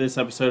listening to this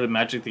episode of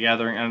Magic the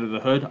Gathering Under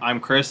the Hood. I'm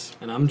Chris.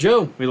 And I'm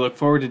Joe. We look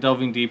forward to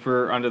delving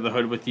deeper under the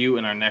hood with you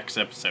in our next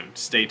episode.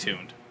 Stay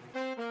tuned.